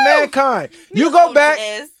fucking mankind. You go back.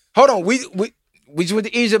 Hold on. We just went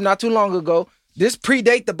to Egypt not too long ago. This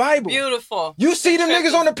predate the Bible. beautiful. You see them Trip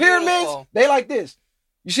niggas on the is pyramids? beautiful. They like this.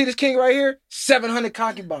 You see this king right here? 700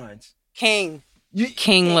 concubines. King You,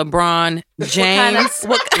 LeBron James.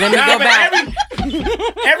 Let me Nah, go but back.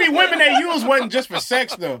 Every women they use wasn't just for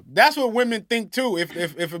sex though. That's what women think too.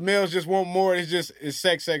 If a male's just want more, it's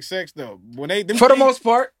sex though. When they them for the kings- most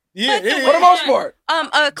part. Yeah, But the yeah, For the yeah. most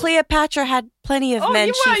part. Cleopatra had plenty of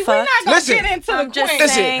men she we're fucked. not gonna Listen, get into I'm the just queen.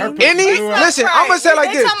 Listen, saying. Her any procedure- listen, I'm gonna say it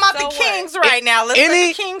like They're this. talking about So the what? kings right now. Let's Any- let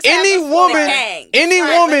the kings any have the woman- floor. Dang. Any Right,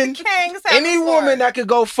 let woman, the kings have any the floor. woman that could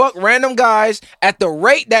go fuck random guys at the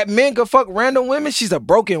rate that men could fuck random women, she's a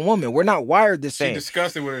broken woman. We're not wired the She same.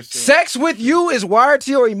 disgusted with herself. Sex with you is wired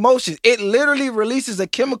to your emotions. It literally releases a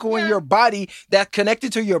chemical in your body that's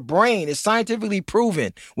connected to your brain. It's scientifically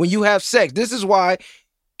proven when you have sex. This is why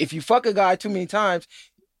if you fuck a guy too many times,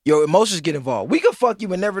 your emotions get involved. We could fuck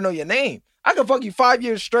you and never know your name. I could fuck you 5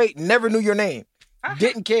 years straight and never knew your name.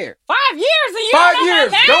 Didn't care. 5 years and you 5 don't know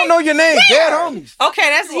years, my name? don't know your name. Dead homies. Okay,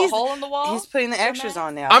 that's Through a hole in the wall. he's putting the extras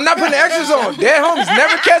on now. I'm not putting the extras on. Dead homies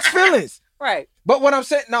never catch feelings. right. But what I'm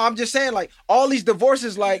saying, no, I'm just saying, like, all these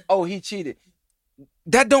divorces, like, oh, he cheated.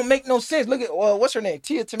 That don't make no sense. Look at, what's her name?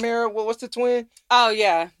 Tia Tamara, what's the twin? Oh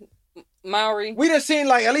yeah, Maori. We done seen,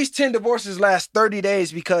 like, at least 10 divorces last 30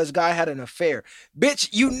 days because guy had an affair. Bitch,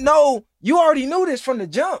 you already knew this from the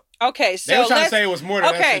jump. Okay, They so was trying to let's say it was more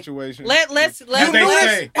than that okay. situation. let's You As they knew this.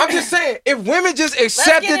 say. I'm just saying, if women just let's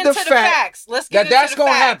accepted get the into the fact facts. Let's get that into that's the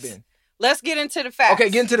going to facts. happen. Let's get into the facts. Okay,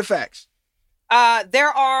 get into the facts. There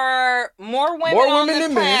are more women on women the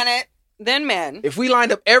than men. planet than men. If we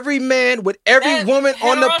lined up every man with every That's woman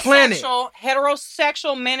on the planet.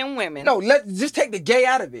 Heterosexual men and women. No, let's just take the gay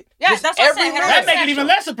out of it. Yeah, Just that's what I'm saying, man- that make it heterosexual. even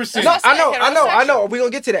less a percentage. No, That's I what know. I said, heterosexual. We're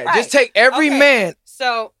going to get to that. Right. Just take every Okay. man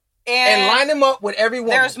So and line them up with every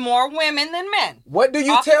woman. there's more women than men. What do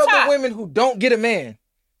you off the tell the top. women who don't get a man?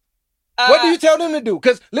 What do you tell them to do?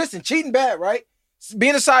 Because listen, cheating bad, right?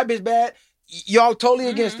 Being a side bitch bad. Y'all totally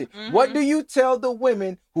against it. What do you tell the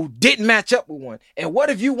women who didn't match up with one? And what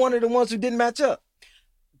if you one of the ones who didn't match up?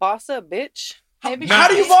 Boss up, bitch. Maybe How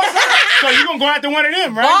do you boss up? So you gonna go after one of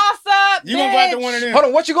them, right? Boss up, You gonna go after one of them. Hold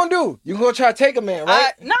on, what you gonna do? You gonna try to take a man,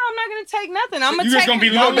 right? No, I'm not gonna take nothing. I'm So gonna you just take gonna be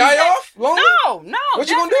you gonna lonely? die off? Lonely? No. What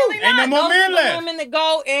you gonna do? definitely Ain't no not. more Those men are the left. Women that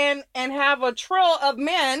go and have a trill of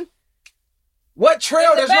men. What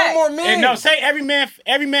trail? In the There's back. no more men. And no, say every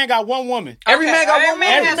man got one woman. Every man got one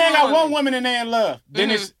man woman. Every man has got one woman and they in love. Then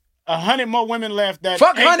it's 100 more women left that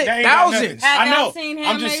Fuck ain't- 100, that ain't got thousands. nothing. I Have y'all know. seen I'm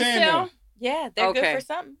Handmaid's just saying Tale? though. Yeah, they're Okay. good for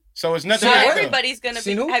something. So it's nothing So like that. Everybody's gonna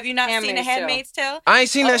Seen be. who? Have you not seen Handmaid's A Tale. Handmaid's Tale? I ain't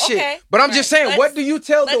seen that Oh, shit. okay. But I'm just saying, Let's- what do you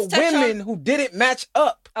tell the let's touch on- women who didn't match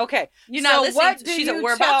up? Okay, You're not so listening. what do you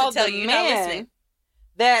We're about to tell tell the you. You're not men listening.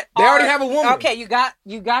 that They already are- have a woman. Okay, you got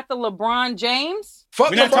the LeBron James.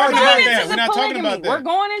 Fuck We're not LeBron talking James. about Into that. the We're not talking polygamy. about that. We're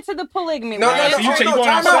going into the polygamy. No, right? no, no, So you say you no, going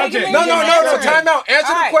time on out. subject. No, Answer it. time out. Answer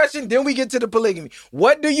All the right. question, then we get to the polygamy.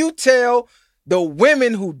 What do you tell the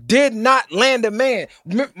women who did not land a man?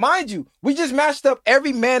 Mind you, we just matched up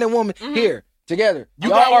every man and woman here together. You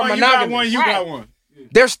Y'all got are one, you got monogamous. one, you Right. got one.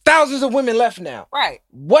 There's thousands of women left now. Right.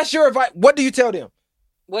 What's your advice? What do you tell them?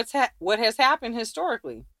 What has happened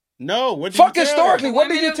historically? No, what do Fuck you tell historically, them? what do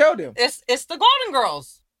Women you have- tell them? It's the Golden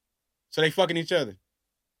Girls. So they fucking each other.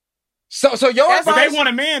 So your That's- But advice. they want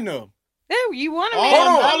a man though. There, you want to All be. of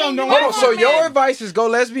them- Hold all of them on, don't hold on. want So one your man. advice is go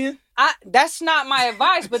lesbian? That's not my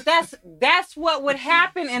advice, but that's what would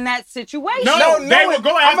happen in that situation. No, No, they no, will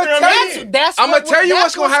go I'ma after a tell man. you. That's I'ma what tell you that's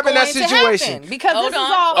what's gonna happen in that going to situation. happen, because Hold this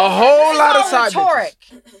on. is all A whole this is lot of all side rhetoric.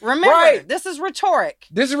 Remember, Right. this is rhetoric.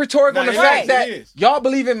 This is rhetorical on No, the it fact is, that it is. y'all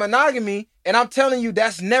believe in monogamy, and I'm telling you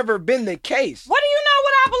that's never been the case. What do you know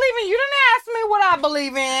what I believe in? You didn't ask me what I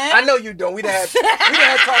believe in. I know you don't. We done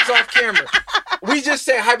had talks off camera. We just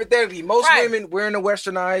said hypothetically, most Right. women, we're in a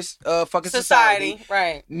westernized fucking society.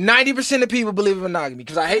 Right. 90% of people believe in monogamy.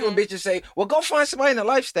 Because I hate when bitches say, well, go find somebody in a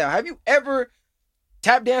lifestyle. Have you ever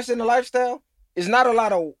tap danced in a lifestyle? There's not a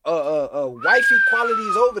lot of wifey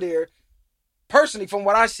qualities over there, personally, from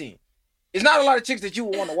what I've seen. It's not a lot of chicks that you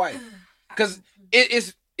would want to wife. Because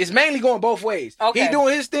it's mainly going both ways. Okay. He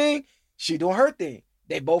doing his thing, she doing her thing.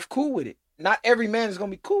 They both cool with it. Not every man is going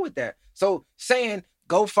to be cool with that. So saying,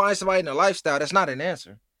 go find somebody in a lifestyle, that's not an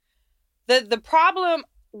answer. The problem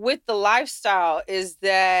with the lifestyle is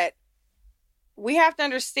that we have to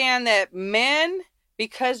understand that men,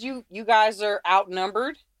 because you guys are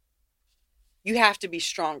outnumbered, you have to be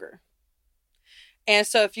stronger. And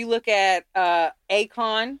so if you look at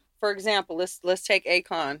Akon, for example, let's take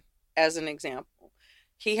Akon as an example.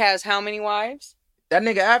 He has how many wives? That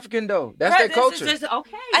nigga African, though. That's Right, their culture. this is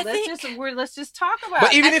okay. I Let's just talk about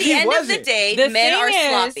But it. even At if the he end of wasn't, the day, The men are thing is,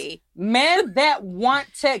 sloppy. Men that want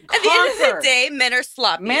to At the end of the conquer day, men are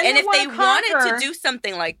sloppy. Men and that if they wanna wanted conquer to do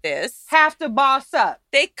something like this, have to boss up.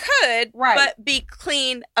 they could, Right. but be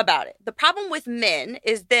clean about it. The problem with men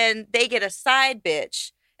is then they get a side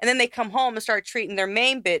bitch, and then they come home and start treating their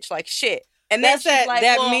main bitch like shit. And then That's she's like,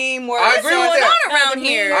 that well, meme where I what's agree with going that. on around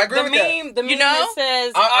here? I agree with that. The meme You know? that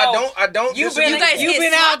says, I don't you've disagree been, with guys that. you've get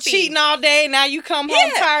been out sloppy. cheating all day, now you come home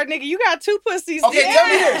Yeah. tired, nigga. You got 2 pussies. Okay, still. tell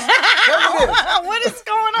me this. Tell me this. What is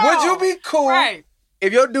going on? Would you be cool Right.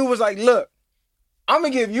 if your dude was like, look, I'm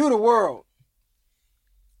gonna give you the world.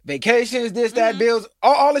 Vacations, this, that, bills,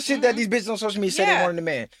 all the shit that these bitches on social media say they Yeah. want in a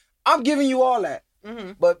man. I'm giving you all that.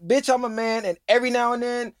 Mhm. But bitch, I'm a man, and every now and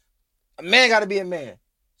then, a man gotta be a man.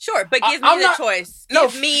 Sure, but give I'm me the not- choice. No,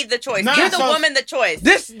 Give me the choice. Nah, Give the so- woman the choice.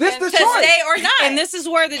 This the And choice. to stay or not. And this is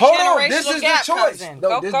where the Hold on, generational this is the gap choice. comes in. No,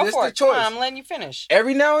 Go this for the it. Come on, choice. I'm letting you finish.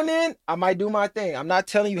 Every now and then, I might do my thing. I'm not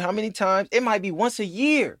telling you how many times. It might be once a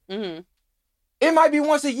year. Mm-hmm. It might be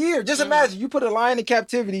once a year. Just Mhm. imagine you put a lion in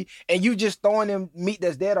captivity and you just throwing him meat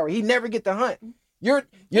that's dead, or he never get to hunt. You're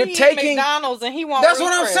He eat taking. McDonald's and he want. That's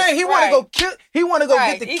what I'm Ruth saying. He Chris. want to Right. go kill. He want to go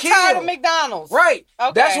Right. get the He kill. tired of McDonald's. Right.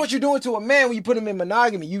 Okay. That's what you're doing to a man when you put him in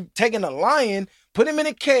monogamy. You taking a lion, put him in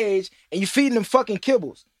a cage, and you feeding him fucking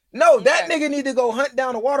kibbles. No, that Okay. nigga need to go hunt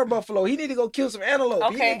down a water buffalo. He need to go kill some antelope.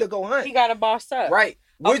 He Okay. need to go hunt. He got a boss up. Right.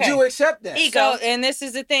 Would Okay. you accept that? Ego. So, and this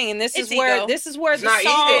is the thing, and this It's is where ego. It's the not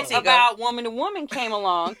song ego. It's ego. about woman to woman came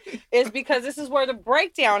along, is because this is where the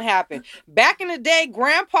breakdown happened. Back in the day,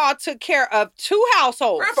 Grandpa took care of 2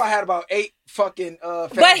 households, Grandpa had about 8 fucking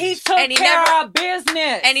but he families. took And he care never- of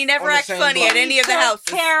business. And he never On the acts same funny block. at any of the took houses.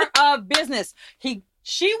 care of business.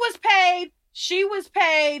 She was paid. She was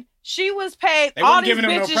paid. She was paid. They All wasn't these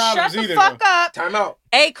giving him no bitches problems shut the either, fuck though. up. Time out.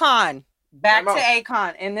 Akon. Back Time to out.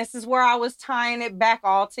 Akon. And this is where I was tying it back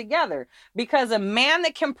all together. Because a man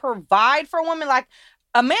that can provide for a woman, like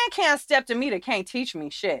a man can't step to me that can't teach me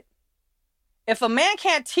shit. If a man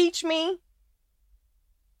can't teach me,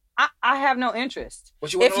 I have no interest.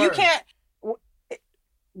 What you want If to you learn? can't,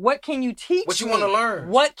 what can you teach What you me? want to learn?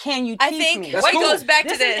 What can you teach I think me? That's what cool. goes back to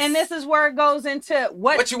This this. is, and this is where it goes into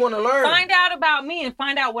What you want to learn? find out about me and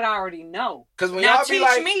find out what I already know. Because when Now y'all be teach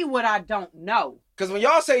like, me what I don't know. because when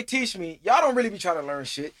y'all say teach me, y'all don't really be trying to learn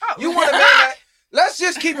shit. Oh. You want a man that. Let's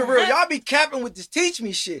just keep it real. Y'all be capping with this teach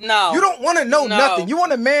me shit. No. You don't want to know No. nothing. You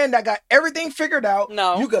want a man that got everything figured out.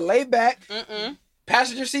 No. You can lay back, Mm-mm.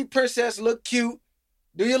 passenger seat princess, look cute,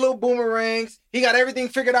 do your little boomerangs. He got everything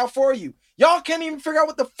figured out for you. Y'all can't even figure out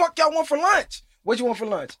what the fuck y'all want for lunch. What you want for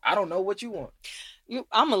lunch? I don't know what you want.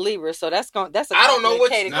 I'm a Libra, so that's a I don't know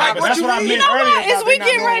what complicated you- Nah, What but that's you what I mean? meant You know earlier what? Is about we they not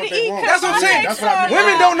getting knowing ready what to they eat? want. That's what I'm saying. That's what I meant.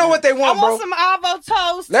 Women don't know what they I want, want bro. some Avo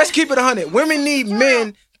toast. Let's keep it 100. Women need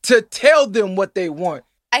men to tell them what they want.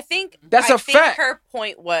 I think That's I a think fact. her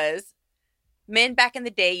point was men back in the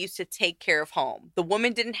day used to take care of home. The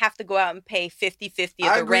woman didn't have to go out and pay 50-50 of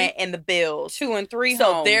I the agree. rent and the bills. 2 and 3 So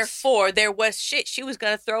homes. therefore, there was shit she was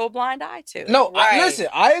gonna throw a blind eye to. No, Right. listen,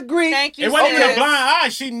 I agree. Thank you. It wasn't even Okay. a blind eye.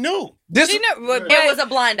 She knew. This She know, but, it was a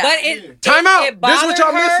blind eye. but it Time out. It This is what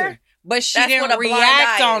y'all bothered her, missing. but she That's didn't what a blind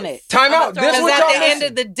react eye on is. it. Time I'm out. gonna This throw is Because what at y'all the end missing.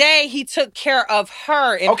 of the day, he took care of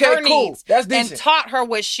her and Okay, her cool. needs That's and decent. taught her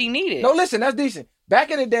what she needed. No, listen, that's decent. Back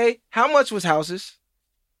in the day, how much was houses?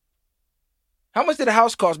 How much did a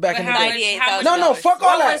house cost back in the How day? much- $98,000. how much- No, fuck all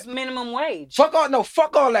what that. was minimum wage? Fuck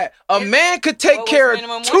all that. A It- man could take what was care of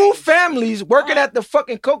minimum 2 wage? families working Uh-huh. at the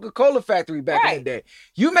fucking Coca-Cola factory back in the Right. day.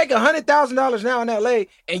 You make $100,000 now in LA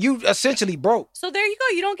and you essentially broke. So there you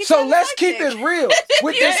go. You don't get. So your let's side keep chick. it real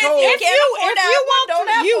with You- this if whole. you If can't you afford that want one, don't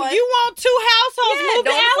have one. you want 2 households, Yeah, move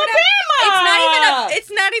to don't afford Alabama. It's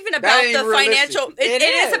not even about ain't the realistic. financial. It It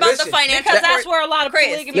is is. about Listen, the financial. Because that's part. where a lot of Chris,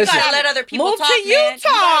 polygamy you gotta Listen. let other people Move talk, to man. You Utah.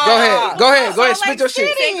 gotta- Go ahead. Go ahead. Go ahead. Salt Spit your Lake shit.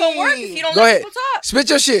 It ain't gonna work if you don't Go let ahead. people talk. Spit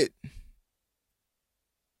your shit.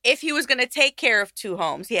 If he was gonna take care of 2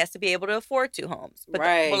 homes, he has to be able to afford 2 homes. But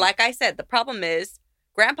Right. well, like I said, the problem is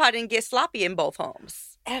Grandpa didn't get sloppy in both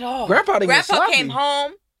homes. At all. Grandpa didn't get Grandpa sloppy. came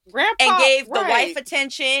home Grandpa and gave the right. wife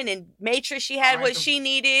attention and made sure she had Alright, what the- she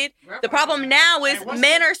needed. The problem now is Hey, what's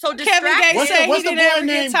men the- are so Kevin distracted. Gates said What's he the didn't ever boy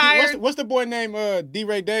get name? tired. What's the boy name? D.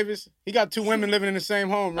 Ray Davis. He got 2 women living in the same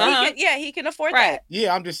home, right? Uh-huh. He can afford Right. that.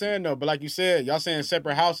 Yeah, I'm just saying though. But like you said, y'all saying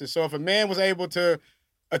separate houses. So if a man was able to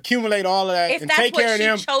accumulate all of that If and that's take care what of she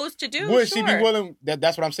them, chose to do, would sure. she be willing?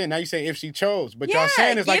 That's what I'm saying. Now you say if she chose, but Yeah, y'all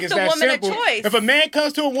saying it's like give it's the that woman a simple. choice. If a man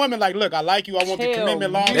comes to a woman like, look, I like you, I want the Hell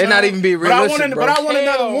commitment long no. They're not even being realistic, but bro. I want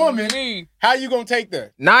another Hell woman. me. How you gonna take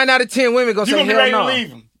that? 9 out of 10 women gonna You say gonna be hell ready no. to leave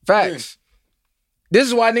him? Facts. This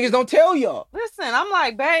is why niggas don't tell y'all. Listen, I'm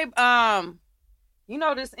like, babe, you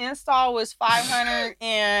know this install was $500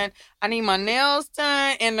 and I need my nails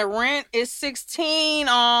done and the rent is $16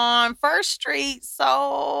 on First Street.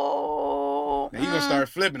 So Now you gonna start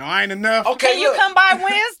flipping. Oh, I ain't enough. Okay, can you look, come by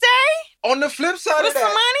Wednesday on the flip side with of some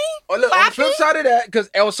that. money? Oh, look, on the flip Poppy? side of that, because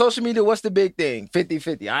on social media, what's the big thing?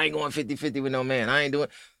 50-50. I ain't going 50-50 with no man. I ain't doing.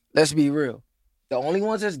 Let's be real. The only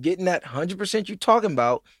ones that's getting that 100% you talking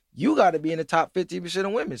about, you got to be in the top 50%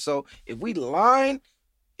 of women. So if we line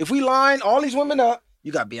all these women up,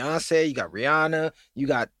 you got Beyonce, you got Rihanna, you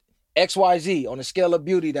got XYZ on the scale of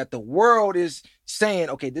beauty that the world is saying,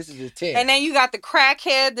 okay, this is a 10. And then you got the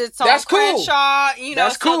crackhead that's on That's cool. Crenshaw. You know,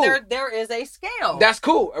 That's cool. So there is a scale. That's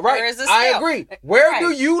cool, right? There is a I scale. agree. Where Right.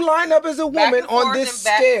 do you line up as a Back woman and on forth this and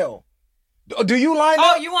back- scale? Do you line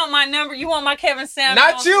Oh, up? you want my number? You want my Kevin Samuels?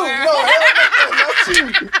 Not you. No, hell no, not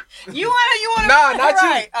you. You want? Nah, not All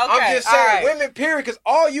right, you. okay, I'm just all saying, right. women, period. Because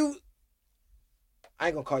all you, I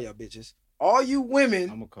ain't gonna call y'all bitches. All you women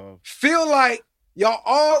I'm gonna call. feel like y'all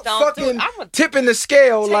all Don't do it. fucking I'ma tipping the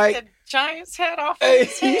scale. Take Like, the Giants head off. hey,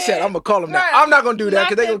 his head. he said, I'm gonna call him that. Right. I'm not gonna do that Knock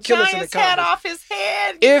because they the gonna kill us in the Giants head comments. off his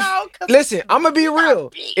head. If you know, 'cause listen, I'm gonna be you got real.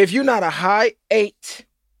 beat. If you're not a high 8,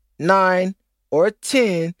 9, or a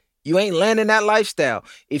 10, you ain't landing that lifestyle.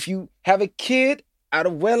 If you have a kid out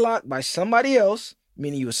of wedlock by somebody else,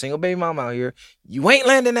 meaning you a single baby mom out here, you ain't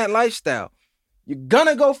landing that lifestyle. You're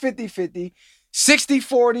gonna go 50-50,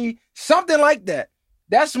 60-40, something like that.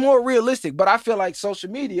 That's more realistic. But I feel like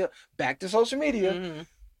social media, back to social media, Mhm.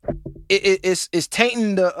 it's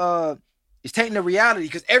tainting the reality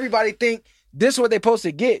because everybody think this is what they're supposed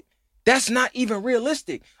to get. That's not even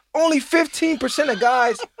realistic. Only 15% of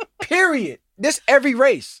guys, period. This every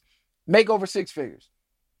race make over 6 figures.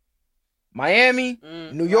 Miami,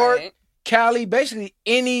 New York, Right. Cali, basically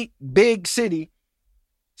any big city,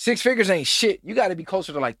 6 figures ain't shit. You got to be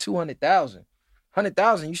closer to like 200,000.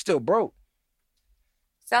 100,000, you still broke.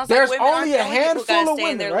 Sounds There's like women only aren't a the only people handful gotta of stay in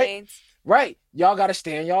women, their right? lanes. Right. Y'all got to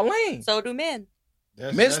stay in y'all lane. So do men.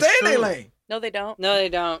 Men stay in their lane. No, they don't. No, they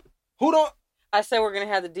don't. Who don't? I said we're gonna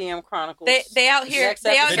have the DM Chronicles. They out here. Next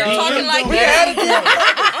They out episode. here talking like We that. had a DM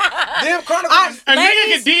Chronicles. DM Chronicles. A nigga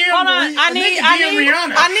Ladies, can DM hold on. Rih- I a need, nigga I DM need,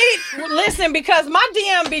 Rihanna. I need. Listen, because my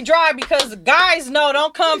DM be dry because guys know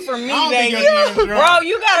don't come for me, I don't think baby. your DM dry. Bro,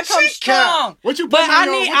 you gotta come She strong. What you But putting I on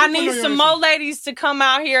your- need, what you I putting need on your some Insta? more ladies to come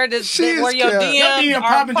out here to She is where your cap. Your DMs DM are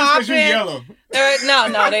popping just because you popping. yellow.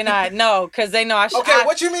 No, they not. No, because they know I should. Okay,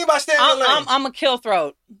 what you mean by staying in your lane? I'm a kill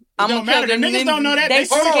throat. I'm don't matter. The niggas don't know that. They They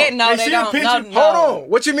see scared. it. No, They they see a don't. No, picture. no. Hold on.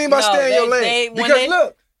 What you mean by No, staying in your lane? they- when Because they-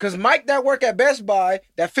 look, because Mike that work at Best Buy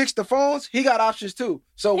that fixed the phones, he got options too.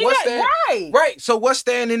 So He what's got- staying? right. Right. So what's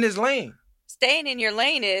staying in his lane? Staying in your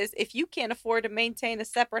lane is if you can't afford to maintain a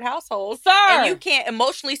separate household Sir. and you can't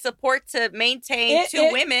emotionally support to maintain two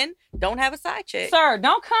It- women, don't have a side chick. Sir,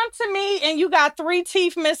 don't come to me and you got 3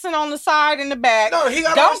 teeth missing on the side and the back. No, he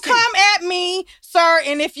got Don't options. come at me, sir.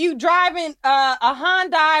 And if you driving a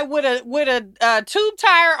Hyundai with a tube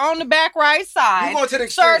tire on the back right side, You going to the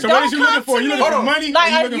sir, extreme. So what is you don't looking come for? to You me. looking for Hold on. money?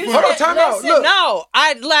 Like, or you looking you for? Hold on, time out. listen, Look. no,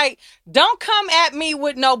 I like don't come at me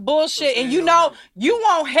with no bullshit, and you know you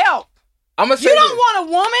won't help. I'm gonna say You this. don't want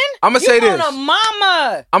a woman. I'ma say You want this. a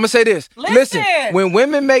mama. I'm gonna say this. Listen. When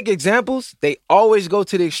women make examples, they always go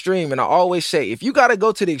to the extreme. And I always say, if you gotta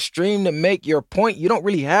go to the extreme to make your point, you don't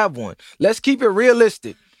really have one. Let's keep it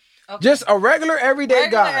realistic. Okay. Just a regular everyday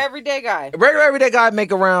Regular guy. everyday guy. A regular everyday guy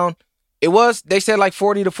make around. They said like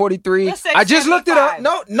 40 to 43. Let's say I just looked it up.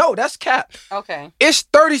 75. No, that's cap. Okay. It's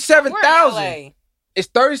We're in 37,000. LA. It's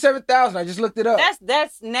 37,000. I just looked it up.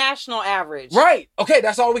 That's national average. Right. Okay,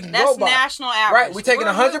 that's all we can That's go by. national average. Right, we taking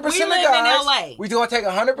 100% of We guys. live in LA. We gonna take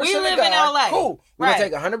 100% We of live guys. in LA. Cool. We're Right. gonna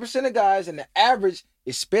take 100% of guys, and the average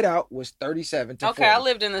is spit out was 37 to 40. Okay, I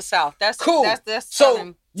lived in the South. That's Cool. That's So,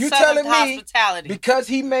 southern, you southern telling me hospitality. because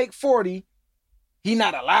he make 40, he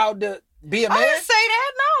not allowed to be a I man? didn't say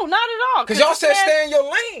that. No, not at all. Because y'all this said man- stay in your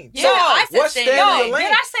lane. Yeah, So, I said what's stay in staying your in No, your did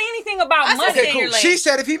lane? I say anything about I said money? stay Okay, in cool. your lane. She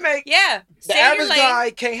said if he make Yeah. the Stay in your average lane.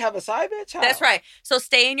 guy can't have a side bitch. How? That's right. So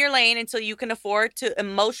stay in your lane until you can afford to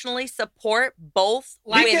emotionally support both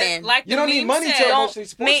Like women. like You the don't need meme money said, to don't- emotionally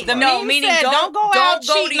support Me- somebody. no, meme meaning said, don't don't go out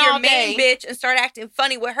go to cheating your all main day. bitch and start acting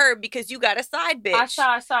funny with her because you got a side bitch.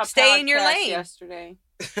 I saw a Stay in your podcast lane. yesterday.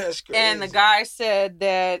 That's crazy. And the guy said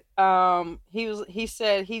that he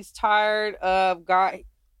said he's tired of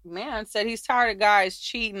said he's tired of guys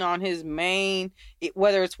cheating on his main,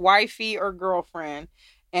 whether it's wifey or girlfriend,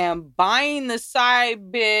 and buying the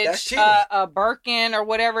side That's bitch cheating. a Birkin or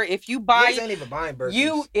whatever. If you buy Niggas ain't even buying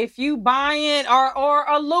Birkins. if you buying or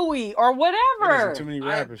a Louis or whatever. Listen, too many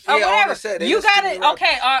rappers. Yeah, Or I whatever. always said, they You listen to got me it.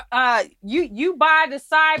 rappers. Okay. You buy the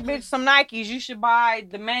side bitch some Nikes. You should buy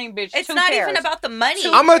the main bitch. It's 2 not pairs. even about the money.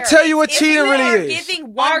 I'm gonna tell you what If cheating you really are is. giving Are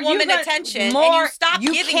one you woman gonna- attention and more- you stop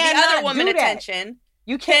you giving the cannot other woman do that. attention,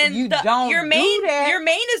 You can't. then You the- don't your main do that. your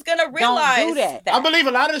main is gonna Don't realize do that. I believe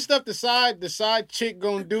a lot of the stuff the side chick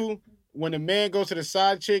gonna do when the man goes to the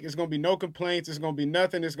side chick, it's gonna be no complaints. It's gonna be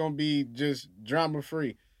nothing. It's gonna be just drama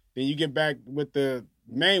free. Then you get back with the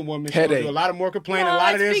main woman. She's gonna do a lot of more complaining, a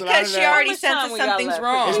lot of this, a lot of because she that. already senses something's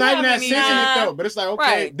wrong. It's not even that Yeah. sensing it though, but it's like, okay,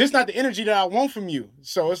 Right. this is not the energy that I want from you.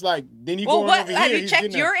 So it's like, then you Well, going what over here. have you he's checked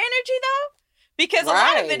getting your that- energy though? Because a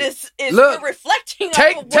lot of it Right. is Look, reflecting on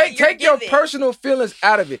Take what take you're take your giving. personal feelings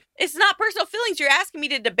out of it. It's not personal feelings. You're asking me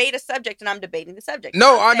to debate a subject, and I'm debating the subject.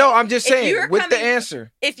 No, I'm I know. saying, I'm just if saying you're with the coming-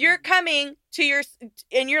 answer. If you're coming to your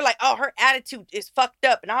and you're like, oh, her attitude is fucked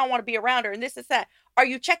up, and I don't want to be around her, and this is that. Are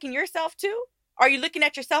you checking yourself too? Are you looking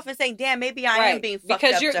at yourself and saying, damn, maybe I am being fucked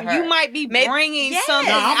because up to her? you might be Maybe- bringing Yes.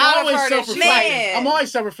 something No, I'm out of always her that she self-reflecting. Man. I'm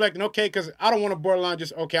always self-reflecting, okay, because I don't want to borderline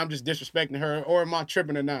just, okay, I'm just disrespecting her, or am I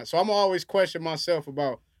tripping or not? So I'm always question myself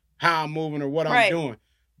about how I'm moving or what I'm Right. doing.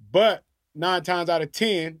 But 9 times out of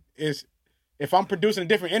 10 is if I'm producing a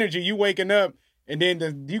different energy, you waking up and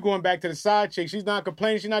then you going back to the side chick, she's not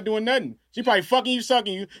complaining, she's not doing nothing. She probably fucking you,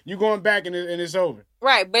 sucking you going back and it's over.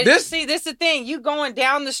 Right, but This- see, this is the thing. You going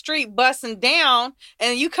down the street busting down,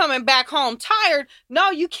 and you coming back home tired. No,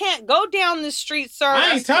 you can't go down the street, sir.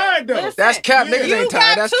 I ain't tired though. Listen, That's cap. Yeah. Niggas You ain't got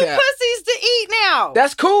tired. That's two cap. pussies to eat now.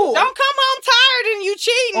 That's cool. Don't come home tired and you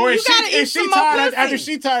cheating. Or You is gotta she, eat is she some more tired pussy. after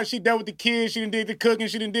she tired? She dealt with the kids. She done did the cooking.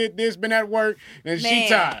 She done did this. Been at work, and she Man,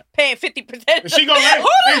 tired. paying 50%. And she gonna lay, Hold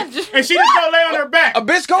on, and she just gonna lay on her back. A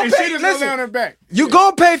bitch gonna and pay. she just gonna lay on Listen, her back. you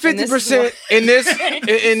gonna pay And this is 50% in this in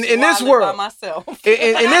Why I this live world. by myself.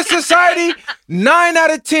 In this society, 9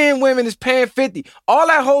 out of 10 women is paying 50. All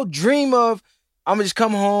that whole dream of I'm gonna just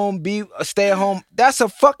come home, be a stay at home. That's a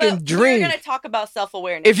fucking But dream. We're gonna talk about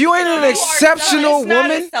self-awareness. If you ain't an Because you are exceptional it's not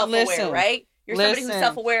woman- self-aware, Listen. right? You're somebody who's Listen.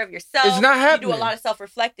 self-aware of yourself. It's not You happening. do a lot of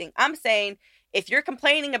self-reflecting. I'm saying if you're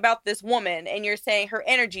complaining about this woman and you're saying her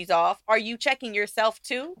energy's off, are you checking yourself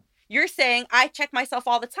too? You're saying I check myself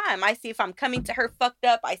all the time. I see if I'm coming to her fucked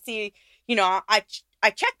up. I see, I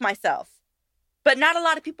check myself. But not a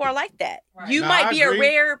lot of people are like that. Right. You No, might I be agree. a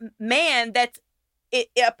rare man that's a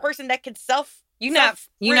person that can You not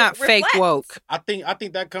fake reflect. woke. I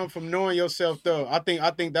think that comes from knowing yourself though. I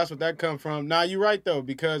think that's what that comes from. Nah, you're right though,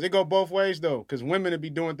 because it go both ways though. Because women would be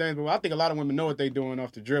doing things, but I think a lot of women know what they doing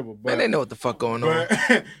off the dribble. But Man, they know what the fuck going on.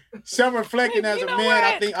 But self-reflecting as You a know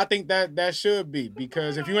man, what? I think that should be,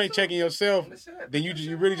 because if you ain't checking yourself, then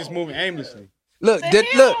you really just moving aimlessly. Look,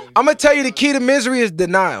 look, I'm gonna tell you the key to misery is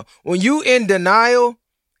denial. When you in denial,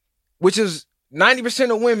 which is 90%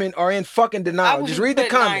 of women are in fucking denial. Just read the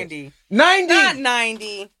comments. 90. Not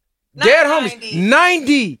 90. Not Dead 90. homies.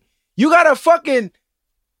 90. You got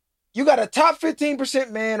a top 15%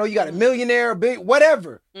 man, or you got a millionaire, a big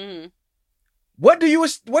whatever. Mm-hmm. What do you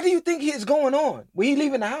think is going on when he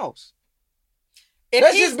leaving the house? If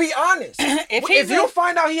Let's he's- just be honest. if If he's you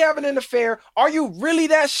find out he having an affair, are you really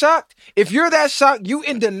that shocked? If you're that shocked, you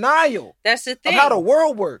in denial that's the of thing. how the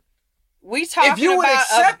world works. We talking If you would about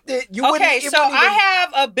accept it, you wouldn't. Okay, it so wouldn't I even- have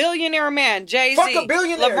a billionaire man, Jay-Z. Fuck a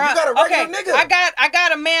billionaire. You got a regular nigga. I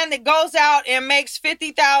got a man that goes out and makes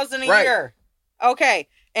 $50,000 a Right. year. Okay.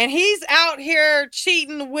 And he's out here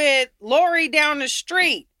cheating with Lori down the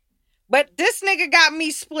street. But this nigga got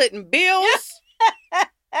me splitting bills.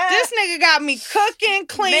 This nigga got me cooking,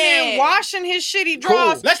 cleaning, Man. washing his shitty Cool.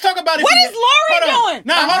 drawers. Let's talk about it. What is Lori doing?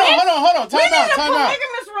 Nah, hold on. We Time need out. a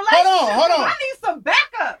polygamous relationship. Hold on. I need some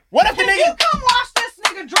backup. What if the Can you nigga? come wash this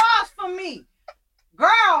nigga drawers for me?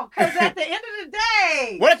 Girl, because at the end of the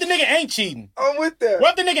day. What if the nigga ain't cheating? I'm with that.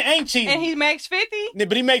 What if the nigga ain't cheating? And he makes 50?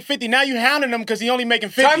 But he make 50. Now you hounding him because he only making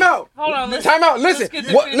 50. Time out. Hold on, let's- Time out. let's Listen. get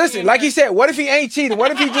the What? 50 Listen. in Like there. he said, what if he ain't cheating? What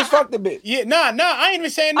if he just fucked a bitch? Yeah, nah, I ain't even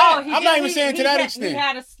saying that. I'm not even saying to that He extent.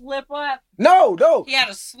 had a slip up. No. He had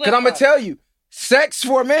a slip Because I'm up. gonna tell you, sex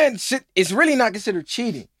for a man, it's really not considered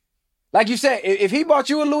cheating. Like you said, if he bought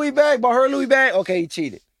you a Louis bag, bought her a Louis bag, okay, he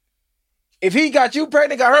cheated. If he got you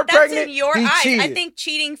pregnant, got her That's pregnant, in your he eyes. cheated. I think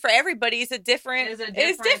cheating for everybody is a different. Is a It's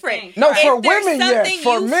different different. thing. No, Right. for If there's women, yes. something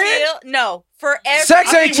For you men, feel, no. For every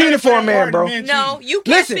sex I ain't think cheating women for a say man, hard bro. men No, cheating. you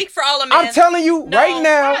can't Listen, speak for all of men. I'm telling you No, right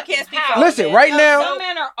now. I can't speak for all Listen, men. right now. Some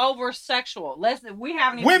men are over sexual. Listen, we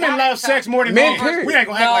haven't even Women got love into- sex more than Men, men. period. We ain't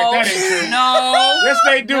gonna act like that ain't true. No. Yes,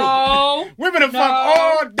 they do. No. Women have No. fuck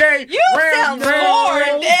all day. You sound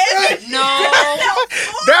bored, Dad. No.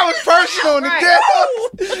 That was personal. Right.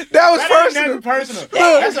 That was That ain't personal. nothing personal. Look.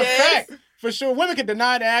 That's a Yes. fact. For sure. Women can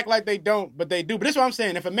deny to act like they don't, but they do. But this is what I'm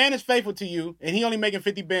saying. If a man is faithful to you and he only making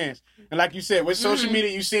 50 bands, and like you said, with social media,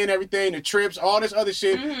 you seeing everything, the trips, all this other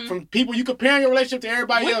shit, from people, you comparing your relationship to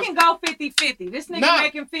everybody We else. can go 50-50. This nigga Nah.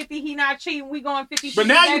 making 50, he not cheating. We going 50-50. But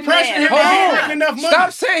now you baby. pressuring him Hold because he ain't on. making enough money.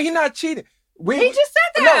 Stop saying he not cheating. He just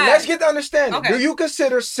said No, that. let's get the understanding. Okay. Do you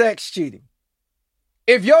consider sex cheating?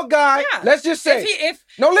 If your guy, Yeah. let's just say, If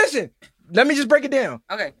no, listen. Let me just break it down.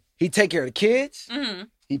 okay. He take care of the kids. Mm-hmm.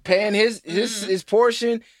 He paying his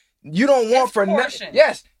portion. You don't want It's for nothing. portion.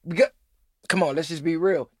 Yes. Because, come on, let's just be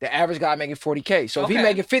real. The average guy making 40K. So if he Okay.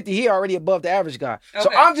 making 50, he already above the average guy. So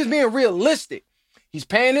Okay. I'm just being realistic. He's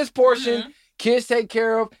paying his portion. Mhm. Kids take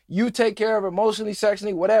care of. You take care of emotionally,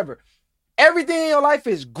 sexually, whatever. Everything in your life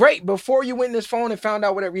is great before you went in this phone and found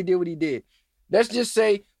out whatever he did, what he did. Let's just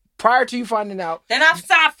say prior to you finding out. Then I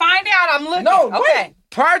find out I'm looking. No, okay. wait.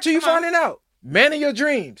 Prior to you Come on. finding out. Man of your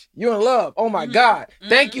dreams. You're in love. Oh my God.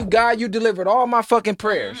 Thank you, God. You delivered all my fucking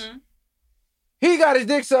prayers. Mhm. He got his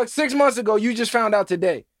dick sucked 6 months ago. You just found out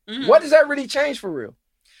today. Mhm. What does that really change for real?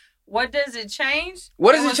 What does it change?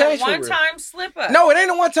 What does it was change a for real? one-time slip up. No, it ain't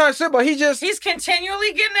a one-time slip, but he just He's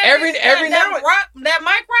continually getting that Every now and- that mic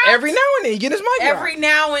rock. every now and then he get his mic Every right.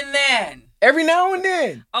 now and then. Every now and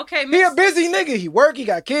then. Okay, He a Miss, busy nigga. He work. He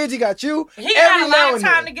got kids. He got you. he every got a now lot of and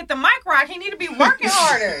time then. to get the mic rock. He need to be working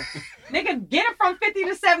harder. Nigga, get it from 50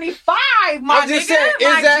 to 75, my I'm just nigga. saying,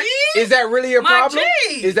 my is that really a My problem?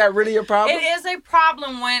 G. Is that really a problem? It is a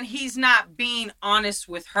problem when he's not being honest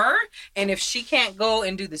with her, and if she can't go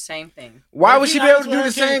and do the same thing. Why If would he she be able to honest do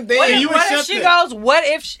with the her, same can thing? you What if accept she that? goes, what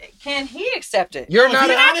if, can he accept it? You're No, not. if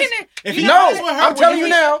he A, honest- if he no, honest with her, I'm would telling you you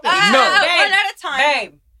now. accept that? No. Babe, One at a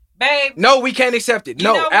time. Babe. No, we can't accept it. You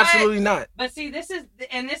No, know what? absolutely not. But see, this is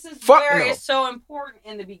Fuck where no. it's so important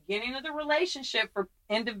in the beginning of the relationship for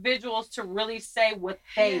individuals to really say what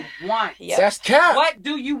they want. Yep. That's cap. What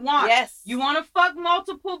do you want? Yes. You want to fuck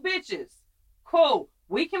multiple bitches? Cool.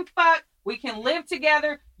 We can fuck. We can live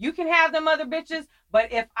together. You can have them other bitches.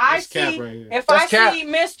 But if I That's cap see, right here. if That's I cap. see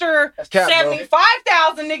Mr. That's cap, bro.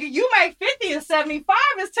 75,000, nigga, you make 50 and 75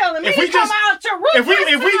 is telling me If to we come just- out to Rufus.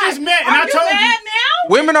 if we just met and Are I you told you- mad now?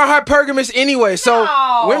 Women are hypergamous anyway, so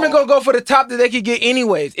No. women gonna go for the top that they could get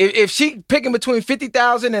anyways. If she picking between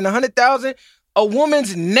 50,000 and 100,000, a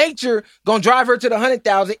woman's nature gonna drive her to the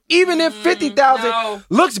 100,000, even if 50,000 no.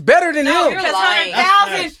 looks better than No, him. because lying.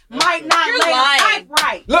 100,000 That's might not You're lay the lying. pipe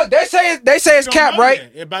right. Look, they say it's Don't cap, know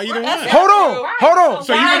right? that about either That's one. it. Hold on, Right. hold on.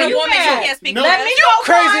 So you why wanna- are you woman, mad? you can't speak No. for Let us. me You go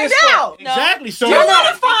crazy find as fuck. out. No. Exactly. So You You're want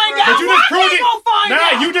not- to find But out? you Why just proved can't it. go find Nah,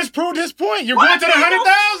 out? you just proved this point. You're Why going to the can't go-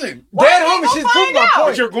 100,000. Why Dead can't homie, go she's proving find my out? point.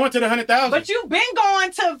 But you're going to the 100,000. But you been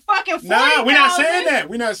going to fucking 40,000. Nah, we're not saying that.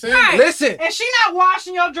 We're not saying Right. that. Listen, And she not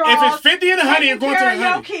washing your drawers. If it's 50 and 100, you're taking going to care the of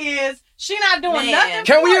 100. your kids. She not doing Man. nothing.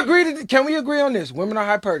 can for we you. agree on this? Women are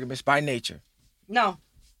hypergamous by nature. No.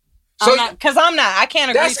 So Because I'm not. I can't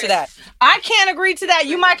agree That's- to that. I can't agree to that.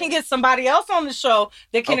 You might can get somebody else on the show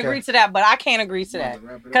that can Okay. agree to that, but I can't agree to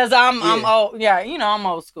that. Because I'm Yeah. old. Yeah, you know, I'm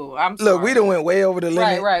old school. I'm Look, sorry. we done went way over the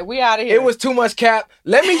limit. Right. We out of here. It was too much cap.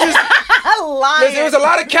 Let me just lying. listen. There was a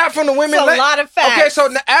lot of cap from the women. It's a lot of facts. Okay, so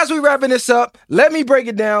as we wrapping this up, let me break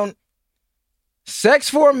it down. Sex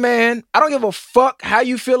for a man. I don't give a fuck how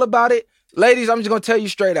you feel about it. Ladies, I'm just going to tell you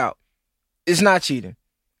straight out. It's not cheating.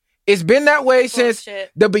 It's been that way since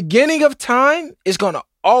Bullshit. the beginning of time. It's going to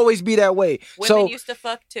always be that way. Women So used to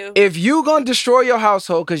fuck too. if you going to destroy your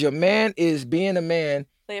household because your man is being a man,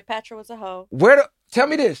 Cleopatra was a hoe. tell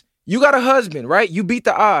me this. You got a husband, right? You beat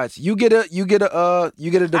the odds. You get a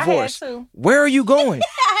divorce. I had to. Where are you going?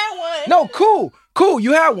 I had one. No, cool.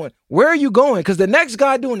 You have one. Where are you going? Because the next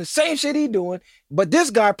guy doing the same shit he doing, but this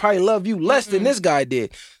guy probably love you less than this guy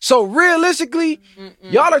did. So realistically,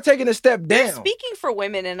 y'all are taking a step They're down. speaking for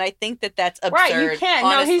women, and I think that that's absurd. Right, you can't.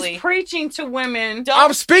 Honestly. No, he's preaching to women. Don't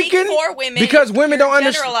I'm speak speaking for women because women You're don't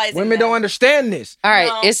understand. generalizing Women them. don't understand this. All right,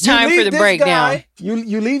 No. it's You time for leave the this breakdown. guy-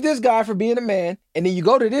 you leave this guy for being a man, and then you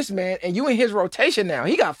go to this man, and you in his rotation now.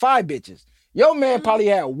 He got 5 bitches. Your man probably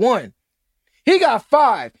had 1. He got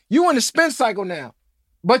 5. You in the spin cycle now,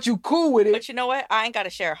 but you cool with it. But you know what? I ain't got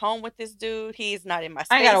to share a home with this dude. He's not in my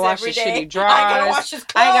space I gotta wash every his day. shitty I ain't drawers. gotta wash his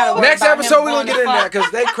clothes. I ain't gotta worry Next about him episode, we're going gonna get to in there fuck.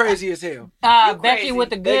 because they crazy as hell. Becky crazy. with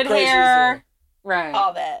the They good crazy as hair. hell. Right.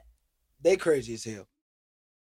 all that. They crazy as hell.